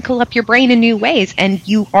going to wrinkle up your brain in new ways, and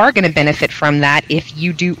you are going to benefit from that if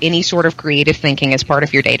you do any sort of creative thinking as part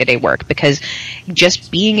of your day-to-day work, because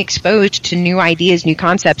just being exposed to new ideas, new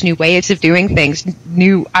concepts, new ways of doing things,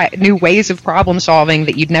 new ways of problem solving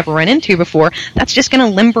that you'd never run into before, that's just going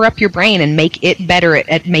to limber up your brain and make it better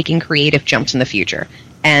at making creative jumps in the future.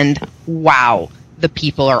 And wow, the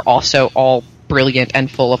people are also all brilliant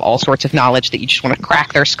and full of all sorts of knowledge that you just want to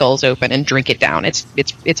crack their skulls open and drink it down. It's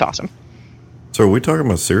awesome. So are we talking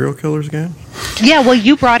about serial killers again? Yeah, well,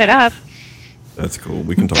 you brought it up. That's cool.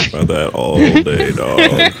 We can talk about that all day, dog.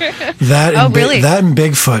 Really? That and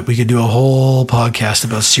Bigfoot. We could do a whole podcast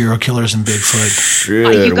about serial killers and Bigfoot.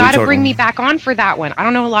 Shit. You got to bring me back on for that one. I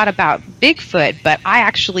don't know a lot about Bigfoot, but I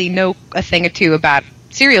actually know a thing or two about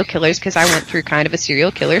serial killers because I went through kind of a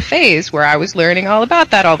serial killer phase where I was learning all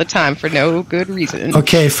about that all the time for no good reason.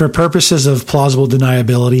 Okay, for purposes of plausible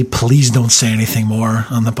deniability, please don't say anything more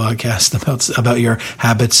on the podcast about your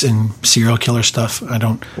habits and serial killer stuff. I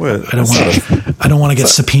don't want to get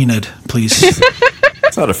subpoenaed, please.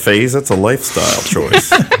 It's not a phase, that's a lifestyle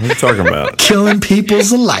choice. What are you talking about? Killing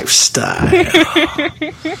people's a lifestyle.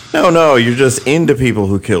 No, you're just into people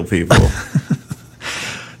who kill people.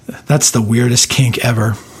 That's the weirdest kink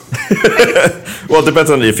ever. Well, it depends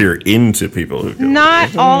on if you're into people who kill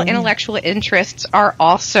Not all intellectual interests are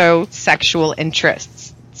also sexual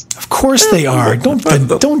interests. Of course they are.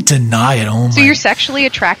 Don't deny it. Oh my. So you're sexually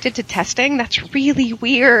attracted to testing? That's really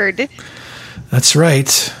weird. That's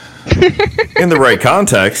right. in the right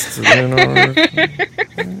context.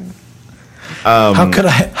 How could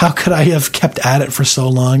I have kept at it for so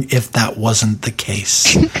long if that wasn't the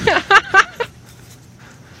case?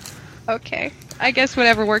 Okay. I guess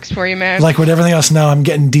whatever works for you, man. Like with everything else now, I'm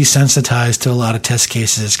getting desensitized to a lot of test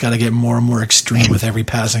cases. It's got to get more and more extreme with every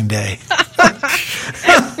passing day.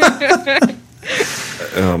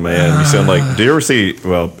 Oh, man. You sound like... Do you ever see...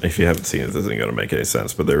 Well, if you haven't seen it, this isn't going to make any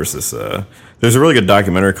sense, but there's this... there's a really good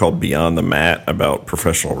documentary called Beyond the Mat about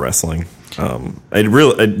professional wrestling.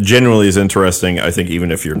 It genuinely is interesting, I think,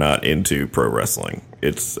 even if you're not into pro wrestling.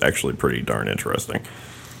 It's actually pretty darn interesting.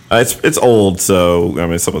 It's old, so I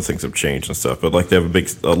mean some of the things have changed and stuff. But like they have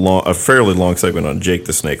a fairly long segment on Jake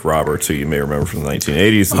the Snake Roberts, who you may remember from the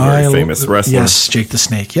 1980s, the very famous wrestler. Yes, Jake the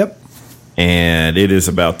Snake. Yep. And it is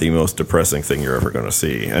about the most depressing thing you're ever going to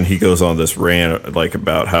see. And he goes on this rant like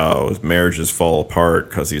about how marriages fall apart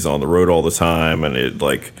because he's on the road all the time, and it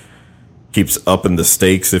like keeps upping the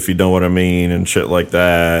stakes, if you know what I mean, and shit like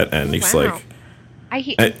that. And he's like. Have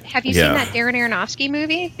you seen that Darren Aronofsky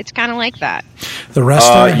movie? It's kind of like that. The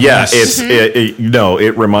Wrestler? Yeah, yes.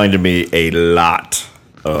 It reminded me a lot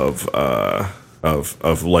of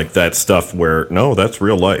like that stuff where, no, that's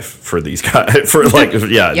real life for these guys. For like,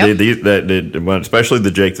 yeah, especially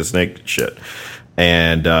the Jake the Snake shit.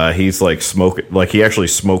 And he's like smoking, like he actually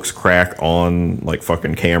smokes crack on like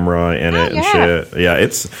fucking camera in it and shit. Yeah,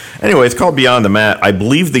 it's called Beyond the Mat. I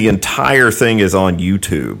believe the entire thing is on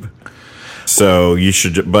YouTube. So you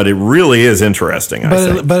should, but it really is interesting. I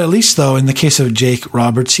think. But at least though, in the case of Jake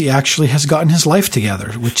Roberts, he actually has gotten his life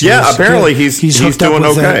together. Which apparently he's doing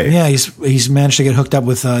okay. He's managed to get hooked up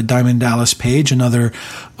with Diamond Dallas Page, another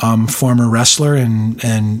former wrestler,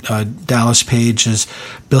 and Dallas Page has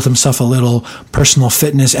built himself a little personal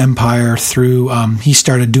fitness empire through. He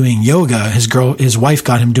started doing yoga. His wife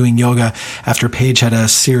got him doing yoga after Page had a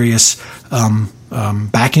serious.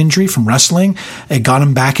 Back injury from wrestling. It got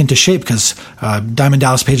him back into shape because Diamond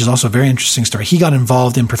Dallas Page is also a very interesting story. He got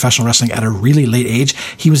involved in professional wrestling at a really late age.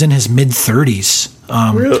 He was in his mid-30s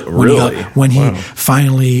when he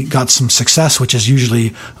finally got some success, which is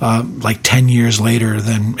usually like 10 years later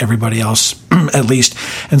than everybody else, at least.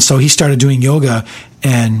 And so he started doing yoga,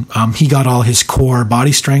 and he got all his core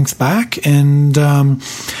body strength back, and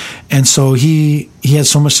so he had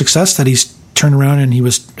so much success that he's turned around and he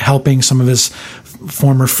was helping some of his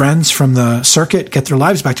former friends from the circuit get their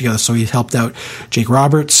lives back together. So he helped out Jake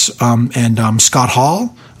Roberts and Scott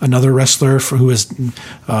Hall, another wrestler who was in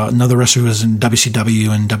WCW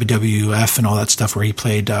and WWF and all that stuff, where he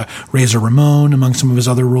played Razor Ramon among some of his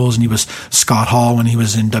other roles, and he was Scott Hall when he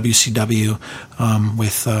was in WCW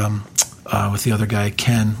with the other guy,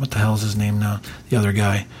 Ken. What the hell is his name now? The other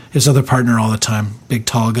guy. His other partner all the time. Big,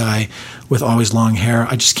 tall guy with always long hair.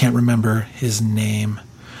 I just can't remember his name.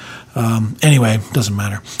 Anyway, doesn't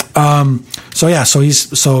matter.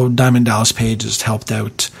 So Diamond Dallas Page has helped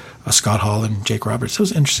out Scott Hall and Jake Roberts. So it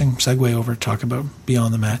was an interesting segue over to talk about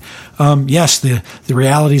Beyond the Mat. Yes, the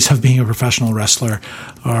realities of being a professional wrestler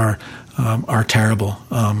are terrible.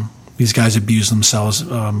 These guys abuse themselves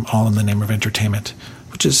all in the name of entertainment,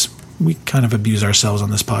 which is... We kind of abuse ourselves on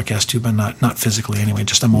this podcast too, but not physically anyway,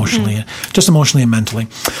 just emotionally, and mentally.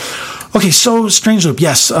 Okay, so Strange Loop,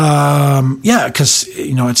 yes, because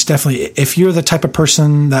it's definitely, if you're the type of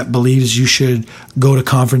person that believes you should go to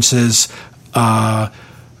conferences about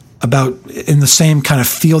in the same kind of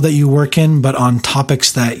field that you work in, but on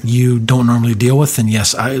topics that you don't normally deal with, then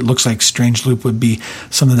yes, it looks like Strange Loop would be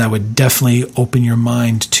something that would definitely open your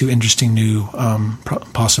mind to interesting new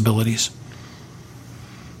possibilities.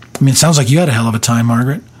 I mean, it sounds like you had a hell of a time,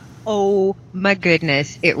 Margaret. Oh my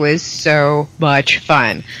goodness, it was so much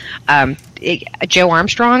fun. Joe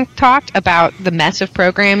Armstrong talked about the mess of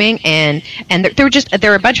programming, and there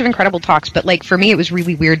were a bunch of incredible talks. But like for me, it was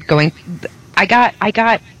really weird going. I got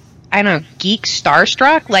I don't know, geek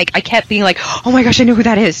starstruck. Like, I kept being like, oh my gosh, I know who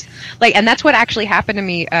that is. Like, and that's what actually happened to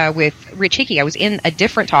me with Rich Hickey. I was in a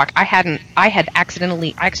different talk. I had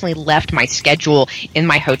accidentally left my schedule in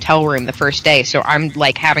my hotel room the first day. So I'm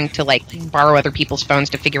like having to like borrow other people's phones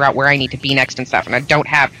to figure out where I need to be next and stuff. And I don't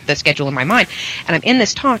have the schedule in my mind. And I'm in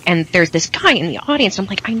this talk, and there's this guy in the audience. I'm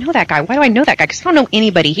like, I know that guy. Why do I know that guy? Because I don't know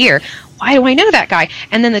anybody here. Why do I know that guy?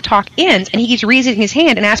 And then the talk ends, and he keeps raising his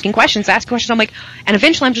hand and asking questions. I'm like, and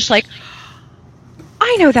eventually I'm just like,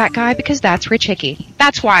 I know that guy because that's Rich Hickey.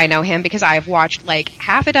 That's why I know him, because I've watched like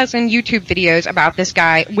half a dozen YouTube videos about this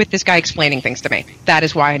guy, with this guy explaining things to me. That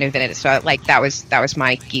is why I knew that it is. So like that was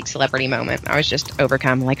my geek celebrity moment. I was just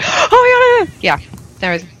overcome, like, oh yeah,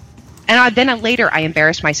 there was. And then later I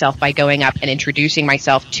embarrassed myself by going up and introducing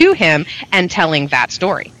myself to him and telling that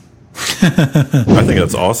story. I think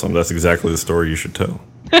that's awesome. That's exactly the story you should tell.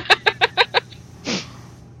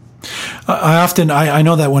 I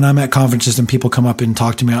know that when I'm at conferences and people come up and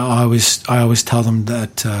talk to me, I always tell them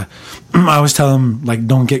that like,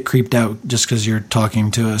 don't get creeped out just because you're talking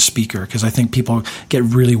to a speaker, because I think people get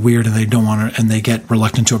really weird and they don't want to, and they get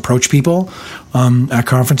reluctant to approach people at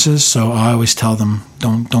conferences. So I always tell them,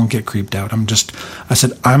 don't get creeped out. I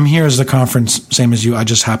said, I'm here as the conference, same as you. I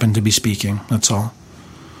just happen to be speaking. That's all.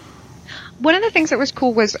 One of the things that was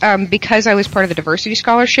cool was because I was part of the diversity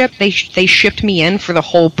scholarship, they shipped me in for the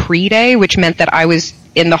whole pre-day, which meant that I was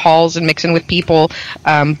in the halls and mixing with people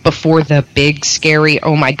before the big, scary,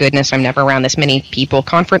 oh my goodness, I'm never around this many people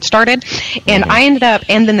conference started. And I ended up,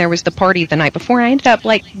 and then there was the party the night before, I ended up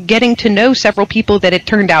like getting to know several people that it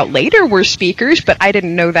turned out later were speakers, but I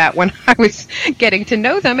didn't know that when I was getting to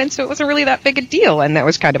know them, and so it wasn't really that big a deal, and that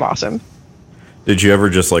was kind of awesome. Did you ever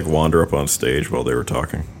just like wander up on stage while they were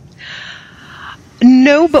talking?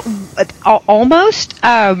 No, but almost.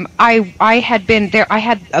 I had been there. I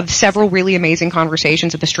had several really amazing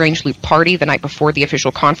conversations at the Strange Loop party the night before the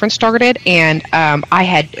official conference started, and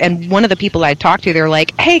and one of the people I had talked to, they were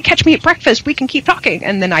like, "Hey, catch me at breakfast. We can keep talking."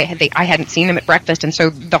 And then I hadn't seen them at breakfast, and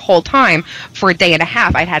so the whole time for a day and a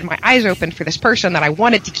half, I'd had my eyes open for this person that I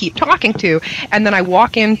wanted to keep talking to, and then I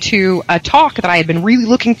walk into a talk that I had been really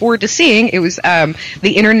looking forward to seeing. It was the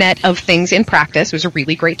Internet of Things in Practice. It was a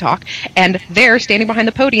really great talk, and there, standing behind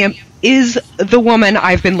the podium, is the woman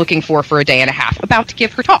I've been looking for a day and a half, about to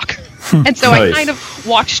give her talk. And so Nice. I kind of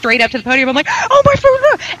walked straight up to the podium. I'm like, oh my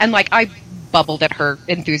God! And like I bubbled at her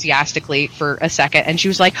enthusiastically for a second, and she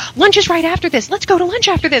was like, lunch is right after this. Let's go to lunch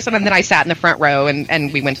after this. And then I sat in the front row,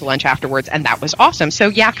 and we went to lunch afterwards, and that was awesome. So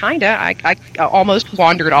yeah, kinda. I almost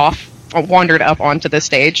wandered up onto the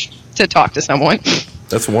stage to talk to someone.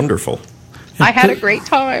 That's wonderful. I had a great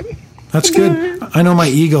time. That's good. I know my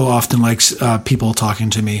ego often likes people talking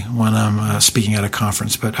to me when I'm speaking at a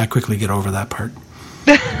conference, but I quickly get over that part.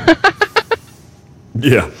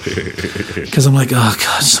 Yeah. Because I'm like, oh,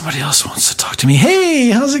 God, somebody else wants to talk to me. Hey,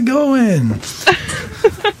 how's it going?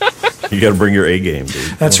 You got to bring your A game,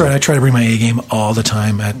 dude. That's right. I try to bring my A game all the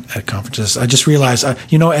time at conferences. I just realized,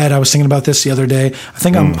 Ed, I was thinking about this the other day. I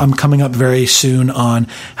think I'm coming up very soon on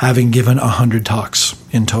having given 100 talks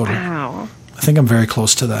in total. Wow. I think I'm very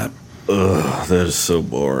close to that. Ugh, that is so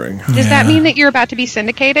boring. Does that mean that you're about to be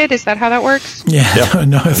syndicated? Is that how that works? Yeah.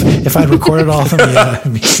 No, if I'd recorded all of them, yeah,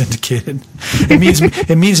 I'd be syndicated.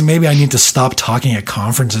 It means maybe I need to stop talking at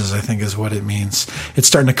conferences, I think is what it means. It's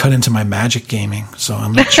starting to cut into my Magic gaming, so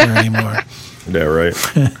I'm not sure anymore. Yeah, right.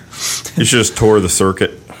 You should just tour the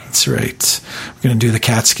circuit. That's right. We're going to do the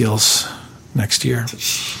Catskills next year.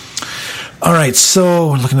 All right, so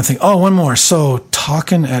we're looking to think. Oh, one more. So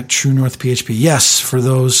talking at True North PHP. Yes, for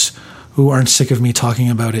those who aren't sick of me talking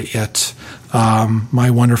about it yet,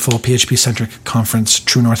 my wonderful PHP-centric conference,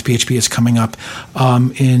 True North PHP, is coming up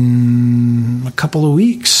in a couple of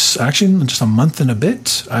weeks. Actually, just a month and a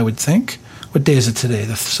bit, I would think. What day is it today?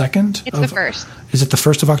 The 2nd? It's the 1st. Is it the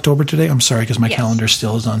 1st of October today? I'm sorry, because my calendar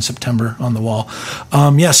still is on September on the wall.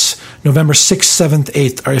 Yes, November 6th, 7th,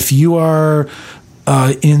 8th. If you are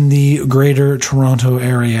in the greater Toronto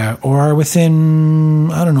area, or are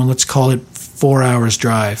within, I don't know, let's call it 4 hours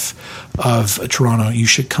drive of Toronto, you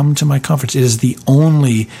should come to my conference. It is the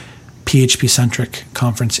only PHP-centric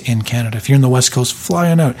conference in Canada. If you're in the West Coast,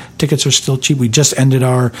 fly on out. Tickets are still cheap. We just ended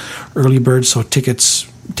our early bird, so ticket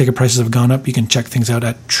prices have gone up. You can check things out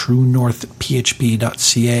at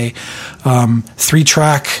truenorthphp.ca.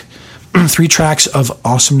 3-track 3 tracks of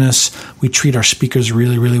awesomeness. We treat our speakers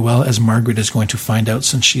really, really well, as Margaret is going to find out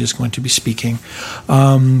since she is going to be speaking.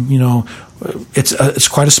 It's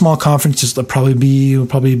quite a small conference. It'll probably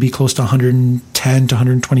be close to 110 to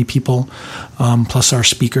 120 people, plus our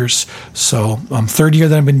speakers. So, third year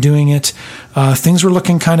that I've been doing it. Things were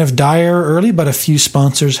looking kind of dire early, but a few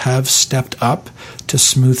sponsors have stepped up to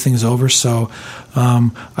smooth things over. So,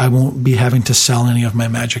 I won't be having to sell any of my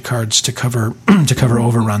magic cards to cover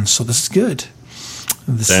overruns. So this is good.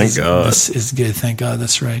 Thank God. This is good. Thank God.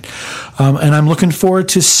 That's right. And I'm looking forward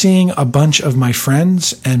to seeing a bunch of my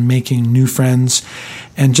friends and making new friends,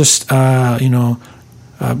 and just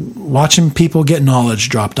watching people get knowledge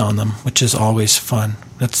dropped on them, which is always fun.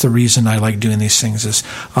 That's the reason I like doing these things. Is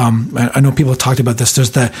I know people have talked about this.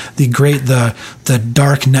 There's the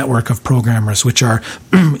dark network of programmers, which are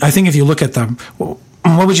I think if you look at them.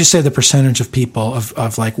 What would you say the percentage of people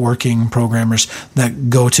of like working programmers that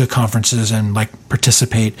go to conferences and like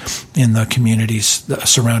participate in the communities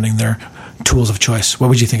surrounding their tools of choice? What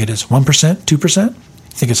would you think it is? 1%? 2%?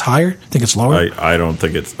 Think it's higher? Think it's lower? I don't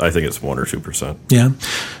think it's. I think it's 1 or 2%. Yeah.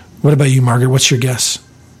 What about you, Margaret? What's your guess?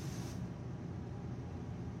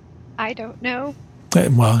 I don't know.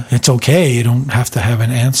 Well, it's okay. You don't have to have an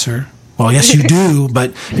answer. Well, yes, you do,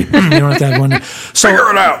 but you don't have to have one. So,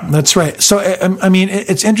 figure it out. That's right. So, I mean,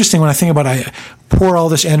 it's interesting when I think about I pour all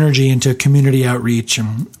this energy into community outreach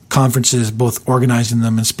and conferences, both organizing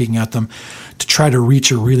them and speaking at them, to try to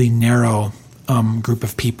reach a really narrow group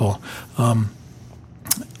of people. I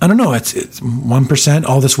don't know. It's 1%.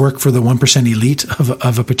 All this work for the 1% elite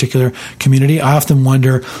of a particular community. I often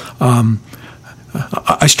wonder.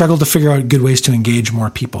 I struggle to figure out good ways to engage more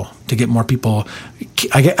people, to get more people.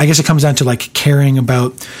 I guess it comes down to like caring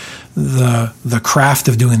about the craft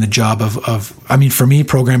of doing the job of I mean, for me,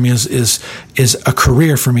 programming is a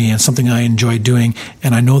career for me and something I enjoy doing.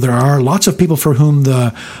 And I know there are lots of people for whom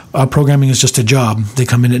the programming is just a job. They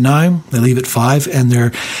come in at 9, they leave at 5, and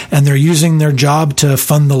they're using their job to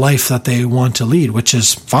fund the life that they want to lead, which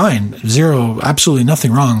is fine. Absolutely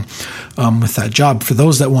nothing wrong with that job. For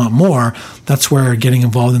those that want more, that's where getting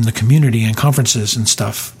involved in the community and conferences and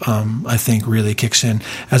stuff, I think really kicks in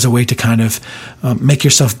as a way to kind of make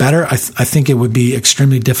yourself better. I think it would be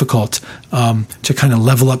extremely difficult to kind of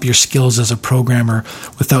level up your skills as a programmer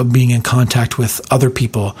without being in contact with other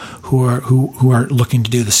people who are looking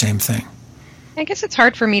to do the same thing. I guess it's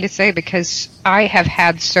hard for me to say because I have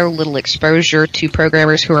had so little exposure to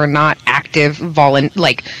programmers who are not active,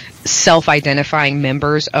 self-identifying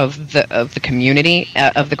members of the community,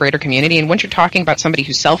 of the greater community. And once you're talking about somebody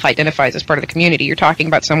who self-identifies as part of the community, you're talking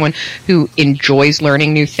about someone who enjoys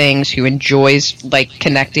learning new things, who enjoys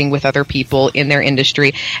connecting with other people in their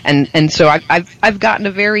industry. And so I've gotten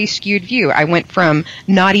a very skewed view. I went from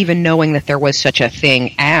not even knowing that there was such a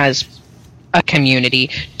thing as a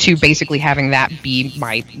community to basically having that be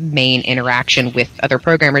my main interaction with other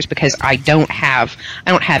programmers, because I don't have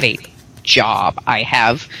a job. I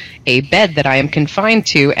have a bed that I am confined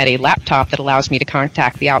to and a laptop that allows me to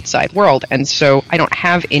contact the outside world. And so I don't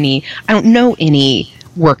know any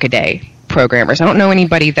workaday programmers. I don't know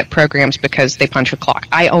anybody that programs because they punch a clock.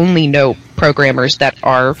 I only know programmers that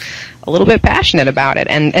are a little bit passionate about it.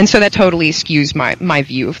 And so that totally skews my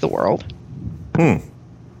view of the world.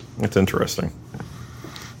 That's interesting.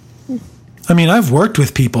 I mean, I've worked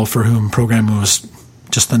with people for whom programming was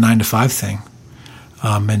just the 9 to 5 thing.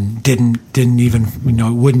 And didn't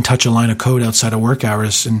even, wouldn't touch a line of code outside of work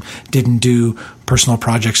hours, and didn't do personal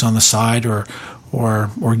projects on the side or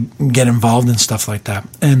get involved in stuff like that.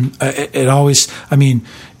 And it always,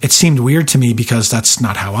 it seemed weird to me because that's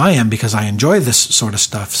not how I am, because I enjoy this sort of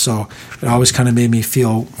stuff. So it always kind of made me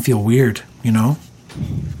feel weird,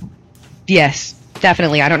 Yes,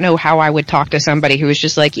 definitely. I don't know how I would talk to somebody who was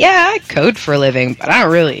just like, yeah, I code for a living, but I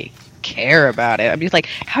don't really care about it. I'd be like,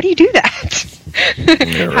 how do you do that?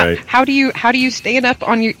 Yeah, right. How do you stay up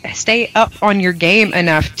on your game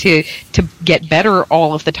enough to get better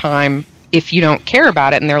all of the time if you don't care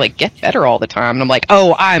about it? And they're like, get better all the time. And I'm like,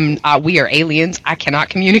 we are aliens. I cannot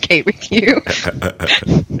communicate with you.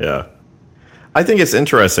 Yeah. I think it's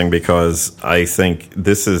interesting because I think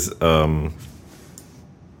this is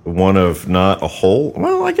one of not a whole.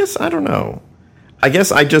 Well, I guess I don't know. I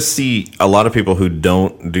guess I just see a lot of people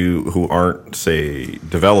who aren't, say,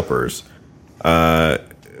 developers,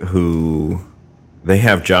 who they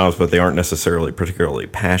have jobs, but they aren't necessarily particularly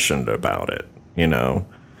passionate about it,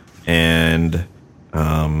 and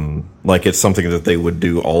it's something that they would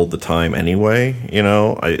do all the time anyway.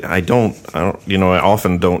 I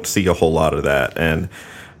often don't see a whole lot of that, and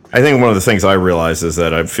I think one of the things I realize is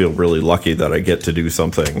that I feel really lucky that I get to do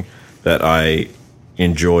something that I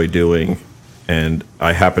enjoy doing, and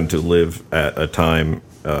I happen to live at a time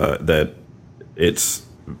that it's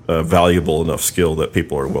a valuable enough skill that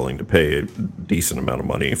people are willing to pay a decent amount of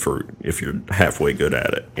money for if you're halfway good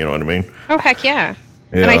at it. You know what I mean? Oh, heck yeah.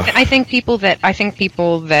 Yeah. And I think people that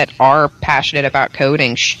are passionate about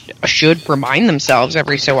coding should remind themselves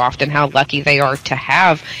every so often how lucky they are to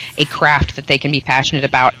have a craft that they can be passionate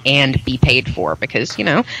about and be paid for, because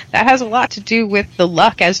that has a lot to do with the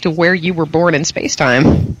luck as to where you were born in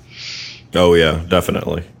space-time. Oh yeah,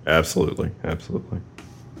 definitely, absolutely.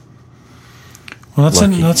 Well,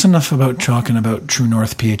 that's enough about talking about True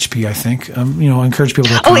North PHP, I think. I encourage people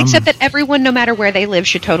to come. Oh, except that everyone, no matter where they live,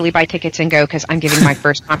 should totally buy tickets and go, because I'm giving my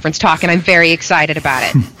first conference talk, and I'm very excited about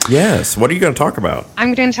it. Yes. What are you going to talk about?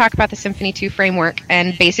 I'm going to talk about the Symfony 2 framework,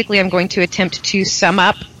 and basically I'm going to attempt to sum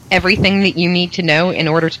up everything that you need to know in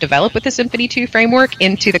order to develop with the Symfony 2 framework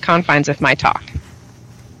into the confines of my talk.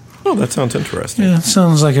 Oh, that sounds interesting. Yeah, it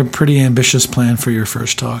sounds like a pretty ambitious plan for your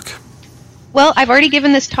first talk. Well, I've already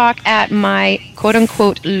given this talk at my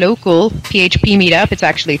quote-unquote local PHP meetup. It's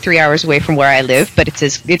actually 3 hours away from where I live, but it's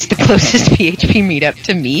the closest PHP meetup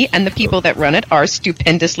to me, and the people that run it are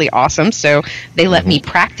stupendously awesome, so they let me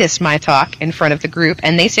practice my talk in front of the group,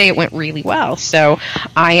 and they say it went really well. So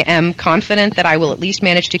I am confident that I will at least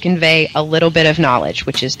manage to convey a little bit of knowledge,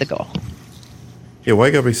 which is the goal. Yeah, why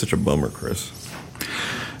you gotta be such a bummer, Chris?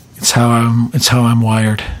 It's how I'm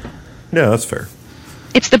wired. Yeah, that's fair.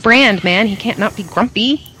 It's the brand, man. He can't not be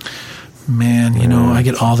grumpy. Man, I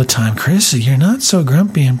get all the time, Chris, you're not so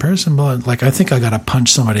grumpy in person, but like I think I got to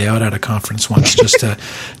punch somebody out at a conference once just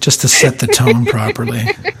to set the tone properly.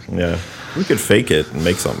 Yeah, we could fake it and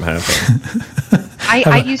make something happen.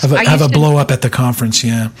 I used have a to blow up at the conference.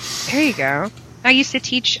 Yeah, there you go. I used to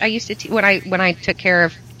teach when I took care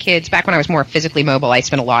of kids back when I was more physically mobile. I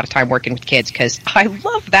spent a lot of time working with kids because I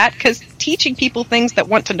love that, because teaching people things that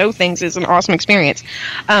want to know things is an awesome experience.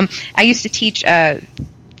 I used to teach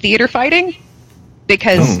theater fighting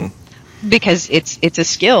because it's a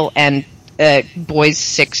skill, and boys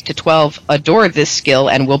 6 to 12 adore this skill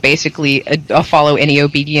and will basically follow any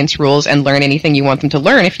obedience rules and learn anything you want them to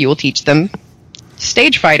learn if you will teach them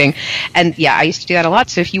stage fighting. And yeah, I used to do that a lot.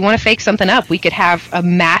 So if you want to fake something up, we could have a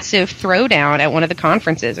massive throwdown at one of the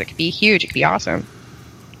conferences. It could be huge. It could be awesome.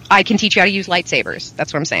 I can teach you how to use lightsabers.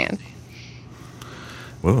 That's what I'm saying.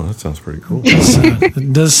 Well, that sounds pretty cool.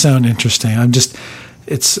 It does sound interesting.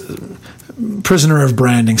 It's prisoner of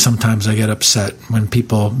branding. Sometimes I get upset when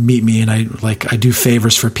people meet me and I do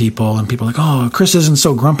favors for people and people are like, oh, Chris isn't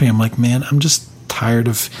so grumpy. I'm like, man, I'm just tired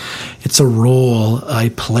of it's a role I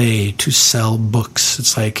play to sell books.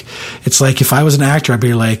 It's like if I was an actor, I'd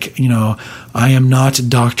be like, I am not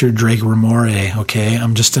Dr. Drake Ramore, okay?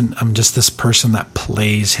 I'm just this person that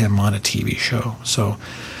plays him on a TV show. So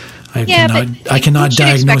I cannot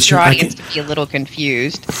diagnose your audience to be a little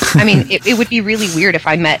confused. I mean, it would be really weird if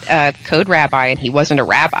I met a code rabbi and he wasn't a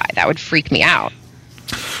rabbi. That would freak me out.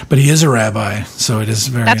 But he is a rabbi, so it is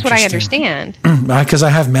very That's what I interesting. understand. Because I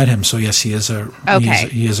have met him, so yes, he is a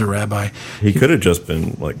rabbi. He could have just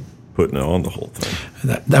been like putting it on the whole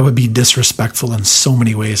thing. That would be disrespectful in so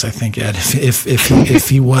many ways, I think, Ed. If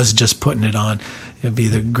he was just putting it on, it'd be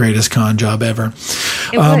the greatest con job ever.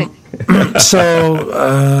 It would.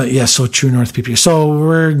 So True North PPP. So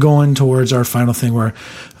we're going towards our final thing where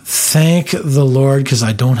thank the Lord, because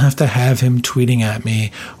I don't have to have him tweeting at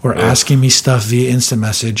me or asking me stuff via instant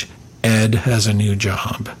message. Ed has a new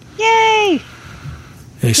job. Yay!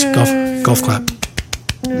 Hey, golf clap.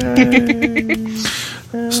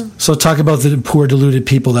 So talk about the poor deluded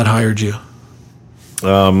people that hired you.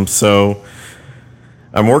 So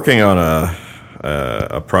I'm working on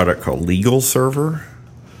a product called Legal Server,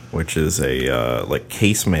 which is a like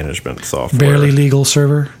case management software. Barely Legal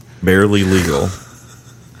Server. Barely Legal.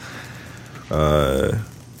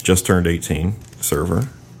 Just turned 18 server.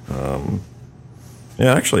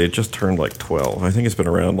 Yeah, actually, it just turned like 12. I think it's been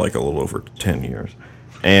around like a little over 10 years.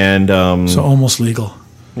 And so almost legal.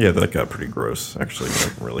 Yeah, that got pretty gross. Actually,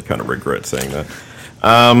 I really kind of regret saying that.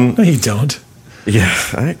 No, you don't. Yeah,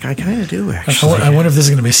 I kind of do, actually. I wonder if this is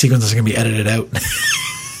going to be a sequence that's going to be edited out.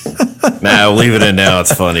 Nah, leave it in now.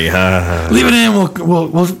 It's funny. Leave it in.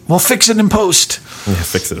 We'll fix it in post. Yeah,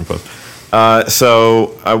 fix it in post.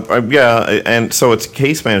 So it's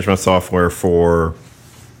case management software for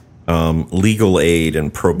legal aid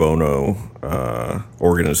and pro bono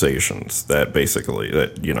organizations that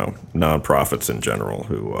nonprofits in general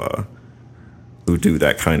who do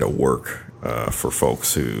that kind of work for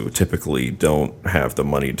folks who typically don't have the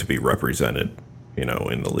money to be represented, in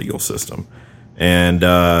the legal system. And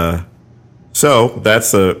so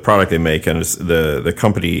that's the product they make, and the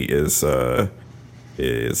company is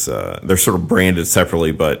is they're sort of branded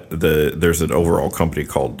separately, but there's an overall company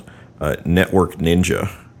called Network Ninja,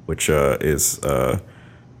 which is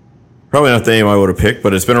probably not the name I would have picked,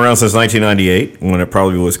 but it's been around since 1998, when it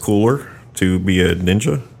probably was cooler to be a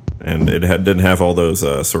ninja, and it didn't have all those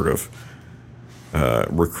sort of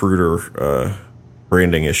recruiter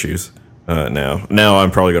branding issues. Now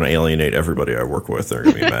I'm probably going to alienate everybody I work with. They're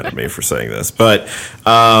going to be mad at me for saying this, but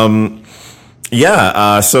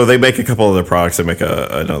so they make a couple of other products. They make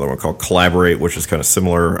another one called Collaborate, which is kind of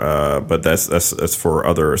similar, but that's for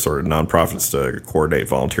other sort of nonprofits to coordinate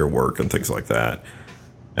volunteer work and things like that.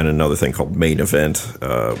 And another thing called Main Event,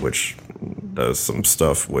 which does some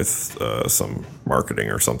stuff with some marketing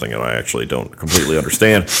or something that I actually don't completely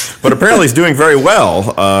understand, but apparently it's doing very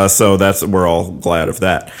well. So we're all glad of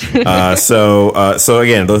that. So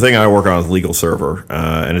again, the thing I work on is Legal Server,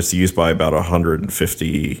 and it's used by about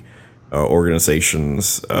 150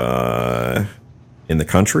 organizations in the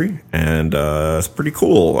country, and it's pretty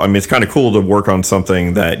cool. I mean, it's kind of cool to work on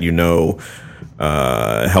something that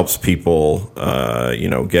helps people,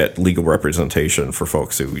 get legal representation for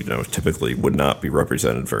folks who, typically would not be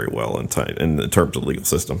represented very well in terms of the legal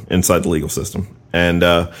system, inside the legal system. And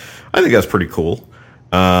I think that's pretty cool.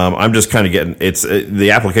 I'm just kind of getting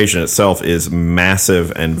the application itself is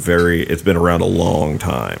massive and it's been around a long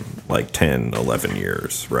time, like 10, 11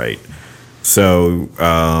 years, right? So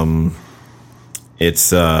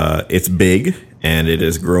it's big. And it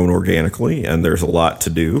has grown organically, and there's a lot to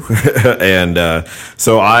do. And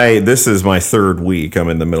this is my third week. I'm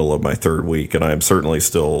in the middle of my third week, and I'm certainly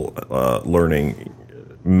still learning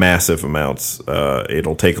massive amounts.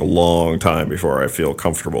 It'll take a long time before I feel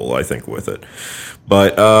comfortable, I think, with it.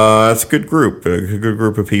 But it's a good group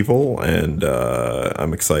of people, and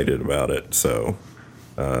I'm excited about it. So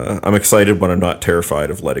I'm excited when I'm not terrified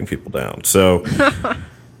of letting people down. So...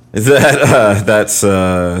 that's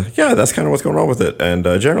kind of what's going on with it, and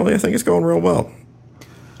generally I think it's going real well.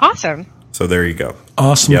 Awesome. So there you go.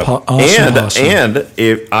 Awesome. Yep. Awesome. And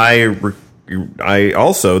if I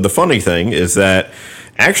also, the funny thing is that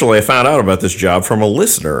actually I found out about this job from a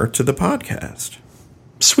listener to the podcast.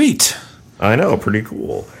 Sweet. I know, pretty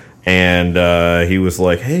cool. And he was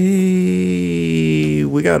like, "Hey,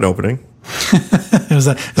 we got an opening." I was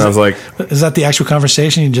like, "Is that the actual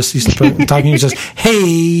conversation? You just used to put talking? You just, hey,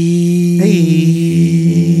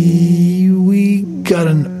 we got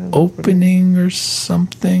an opening or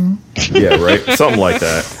something." Yeah, right. Something like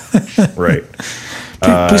that. Right.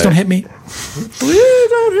 Please don't hit me.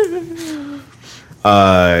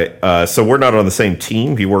 So we're not on the same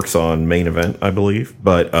team. He works on Main Event, I believe,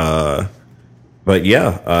 but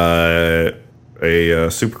yeah, a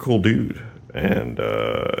super cool dude. And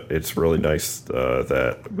it's really nice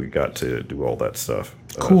that we got to do all that stuff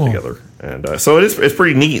together. And so it's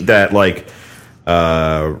pretty neat that Ryan,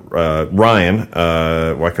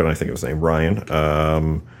 why couldn't I think of his name? Ryan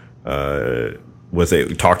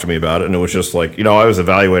talked to me about it, and it was just like, I was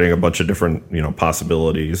evaluating a bunch of different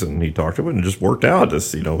possibilities, and he talked to it, and it just worked out.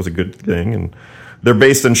 It was a good thing, and they're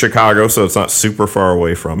based in Chicago, so it's not super far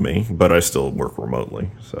away from me, but I still work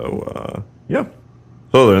remotely. So yeah.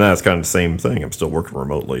 So other than that, it's kind of the same thing. I'm still working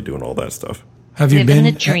remotely, doing all that stuff. Have you been?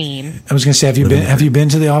 Living the dream. I was going to say, have you been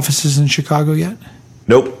to the offices in Chicago yet?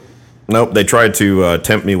 Nope. They tried to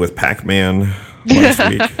tempt me with Pac-Man last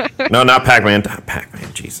week. No, not Pac-Man.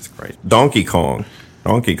 Pac-Man. Jesus Christ. Donkey Kong.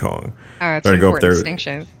 It's an important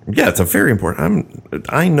distinction. Yeah, it's a very important.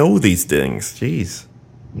 I know these things. Jeez.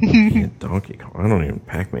 Donkey Kong. I don't even.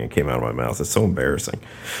 Pac-Man came out of my mouth. It's so embarrassing.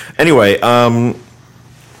 Anyway.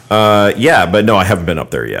 But no, I haven't been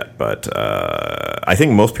up there yet. But I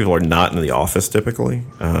think most people are not in the office typically.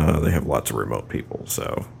 They have lots of remote people.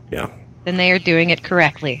 So, yeah. Then they are doing it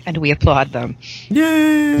correctly, and we applaud them.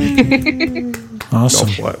 Yay!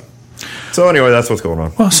 Awesome. So anyway, that's what's going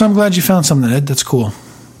on. Well, so I'm glad you found something, Ed. That's cool.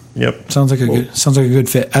 Yep. Sounds like a good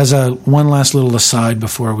fit. As one last little aside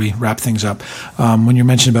before we wrap things up, when you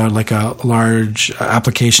mentioned about like a large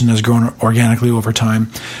application that's grown organically over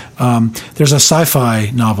time, there's a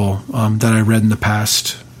sci-fi novel that I read in the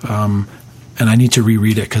past, and I need to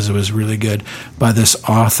reread it because it was really good, by this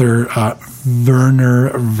author Werner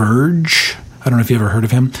Verge. I don't know if you ever heard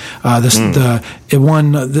of him. It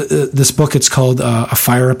won this book. It's called A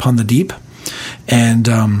Fire Upon the Deep, and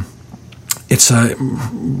it's a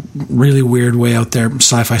really weird, way out there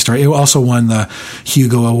sci-fi story. It also won the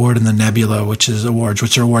Hugo Award and the Nebula, which are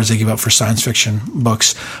awards they give out for science fiction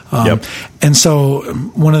books. And so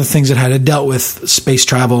one of the things it dealt with space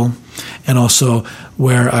travel, and also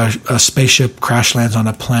where a spaceship crash lands on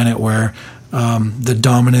a planet where the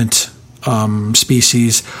dominant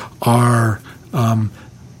species are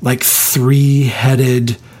like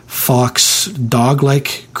 3-headed fox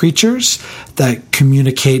dog-like creatures that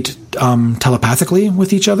communicate telepathically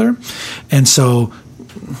with each other. And so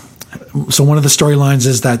one of the storylines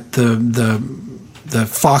is that the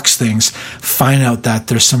fox things find out that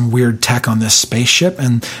there's some weird tech on this spaceship,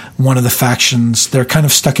 and one of the factions, they're kind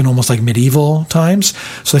of stuck in almost like medieval times.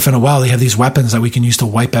 So they find out, wow, they have these weapons that we can use to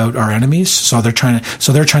wipe out our enemies. So they're trying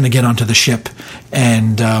to get onto the ship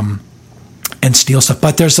and steal stuff.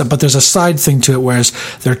 But there's a side thing to it, whereas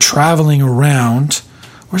they're traveling around.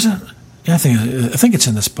 Where's it? Yeah, I think it's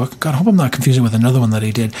in this book. God, I hope I'm not confusing with another one that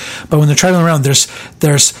he did. But when they're traveling around, there's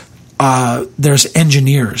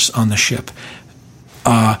engineers on the ship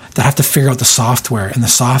that have to figure out the software, and the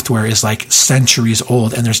software is like centuries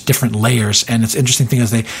old, and there's different layers. And it's interesting thing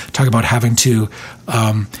is they talk about having to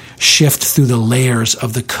shift through the layers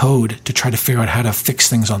of the code to try to figure out how to fix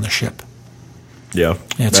things on the ship. Yeah,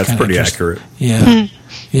 that's pretty accurate. Yeah.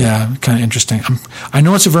 Yeah, kind of interesting. I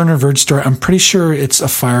know it's a Werner Verge story. I'm pretty sure it's A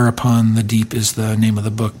Fire Upon the Deep is the name of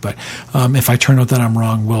the book. But if I turn out that I'm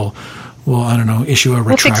wrong, we'll I don't know, issue a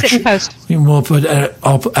retraction. We'll fix it in post.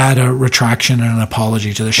 I'll add a retraction and an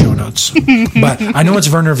apology to the show notes. But I know it's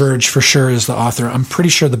Werner Verge for sure is the author. I'm pretty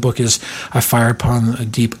sure the book is A Fire Upon the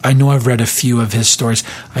Deep. I know I've read a few of his stories.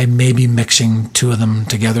 I may be mixing two of them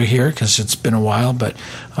together here because it's been a while. But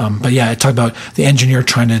yeah, it talked about the engineer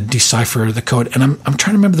trying to decipher the code. And I'm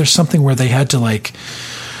trying to remember, there's something where they had to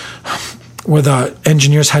where the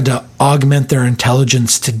engineers had to augment their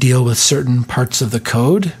intelligence to deal with certain parts of the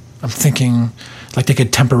code. I'm thinking like they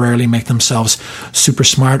could temporarily make themselves super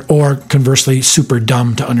smart, or conversely super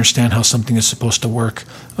dumb to understand how something is supposed to work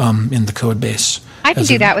in the code base. I can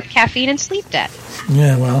do that with caffeine and sleep debt.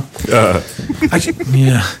 Yeah, well, yeah.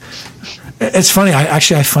 It's funny. I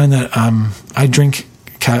find that I drink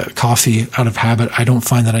coffee out of habit. I don't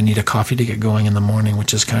find that I need a coffee to get going in the morning,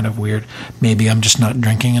 which is kind of weird. Maybe I'm just not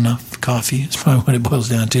drinking enough coffee. It's probably what it boils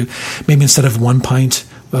down to. Maybe instead of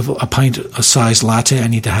a size latte, I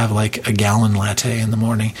need to have like a gallon latte in the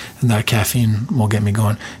morning, and that caffeine will get me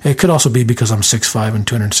going. It could also be because I'm 6'5" and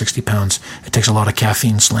 260 pounds. It takes a lot of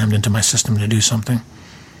caffeine slammed into my system to do something.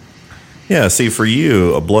 Yeah, see, for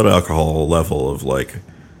you, a blood alcohol level of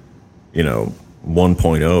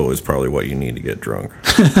 1.0 is probably what you need to get drunk.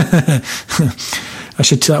 I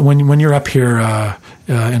should tell when you're up here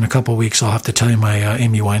in a couple of weeks. I'll have to tell you my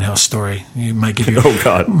Amy Winehouse story. It might give you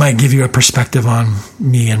might give you a perspective on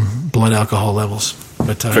me and blood alcohol levels.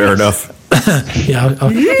 But fair enough. Yeah,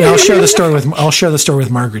 I'll share the story with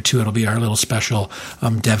Margaret too. It'll be our little special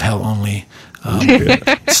Dev Hell only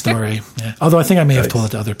story. Yeah. Although I think I may have told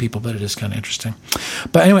it to other people, but it is kind of interesting.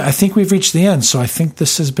 But anyway, I think we've reached the end. So I think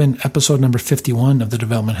this has been episode number 51 of the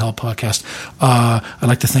Development Hell podcast. I'd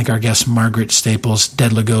like to thank our guest, Margaret Staples,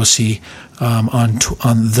 Dead Lugosi, on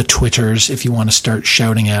the Twitters, if you want to start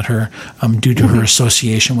shouting at her, due to her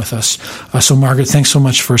association with us. So Margaret, thanks so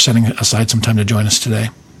much for setting aside some time to join us today.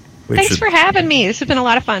 Thanks for having me. This has been a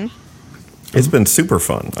lot of fun. It's been super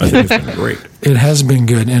fun. I think it's been great. It has been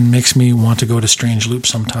good and makes me want to go to Strange Loop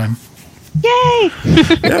sometime. Yay!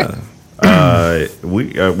 Yeah.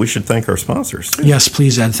 We should thank our sponsors, too. Yes,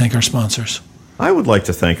 please, Ed, thank our sponsors. I would like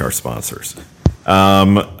to thank our sponsors.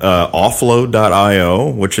 Offload.io,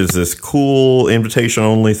 which is this cool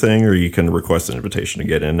invitation-only thing, or you can request an invitation to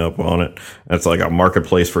get up on it. It's like a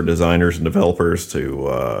marketplace for designers and developers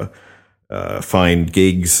to find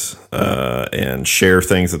gigs and share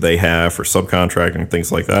things that they have for subcontracting, things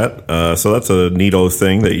like that. So that's a neato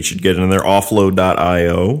thing that you should get in there.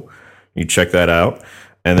 Offload.io. You check that out.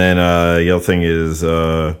 And then the other thing is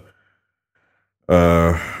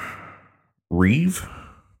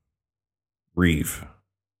Reeve.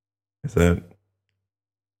 Is that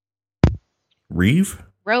Reeve?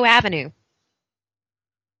 Row Avenue.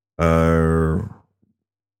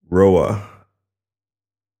 Roa.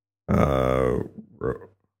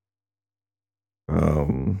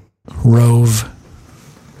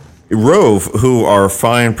 Rove, who are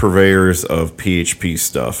fine purveyors of PHP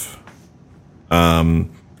stuff.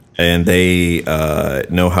 And they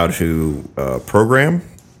know how to program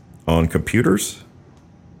on computers.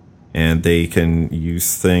 And they can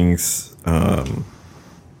use things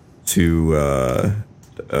to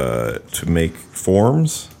make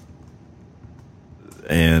forms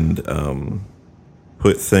and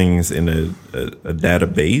put things in a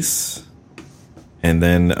database, and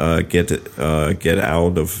then get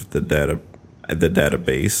out of the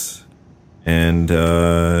database, and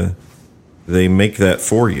they make that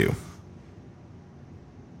for you.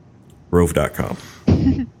 Rove.com.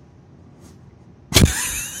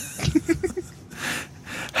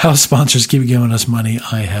 How sponsors keep giving us money,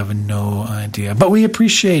 I have no idea. But we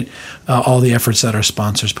appreciate all the efforts that our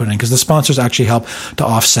sponsors put in, because the sponsors actually help to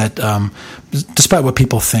offset, despite what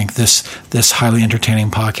people think, this highly entertaining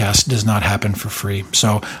podcast does not happen for free.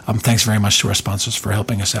 So thanks very much to our sponsors for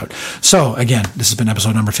helping us out. So again, this has been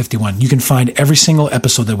episode number 51. You can find every single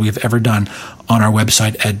episode that we've ever done on our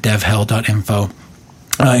website at devhell.info.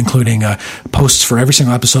 Including posts for every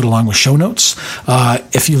single episode along with show notes.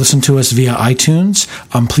 If you listen to us via iTunes,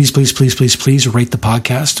 please rate the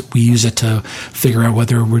podcast. We use it to figure out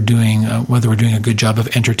whether we're doing a good job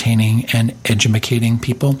of entertaining and educating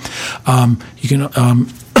people. You can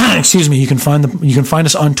excuse me, you can find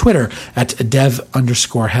us on Twitter at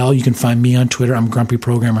dev_hell. You can find me on Twitter. I'm Grumpy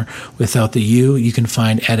Programmer without the U. You can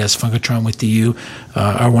find Ed as Funkatron with the U.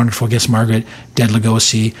 Our wonderful guest, Margaret Dead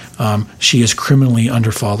Lugosi. She is criminally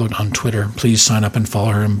underfollowed on Twitter. Please sign up and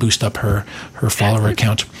follow her and boost up her follower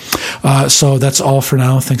account. So that's all for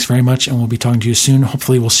now. Thanks very much, and we'll be talking to you soon.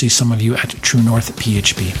 Hopefully we'll see some of you at True North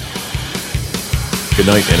PHP. Good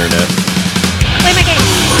night, Internet. Play my game.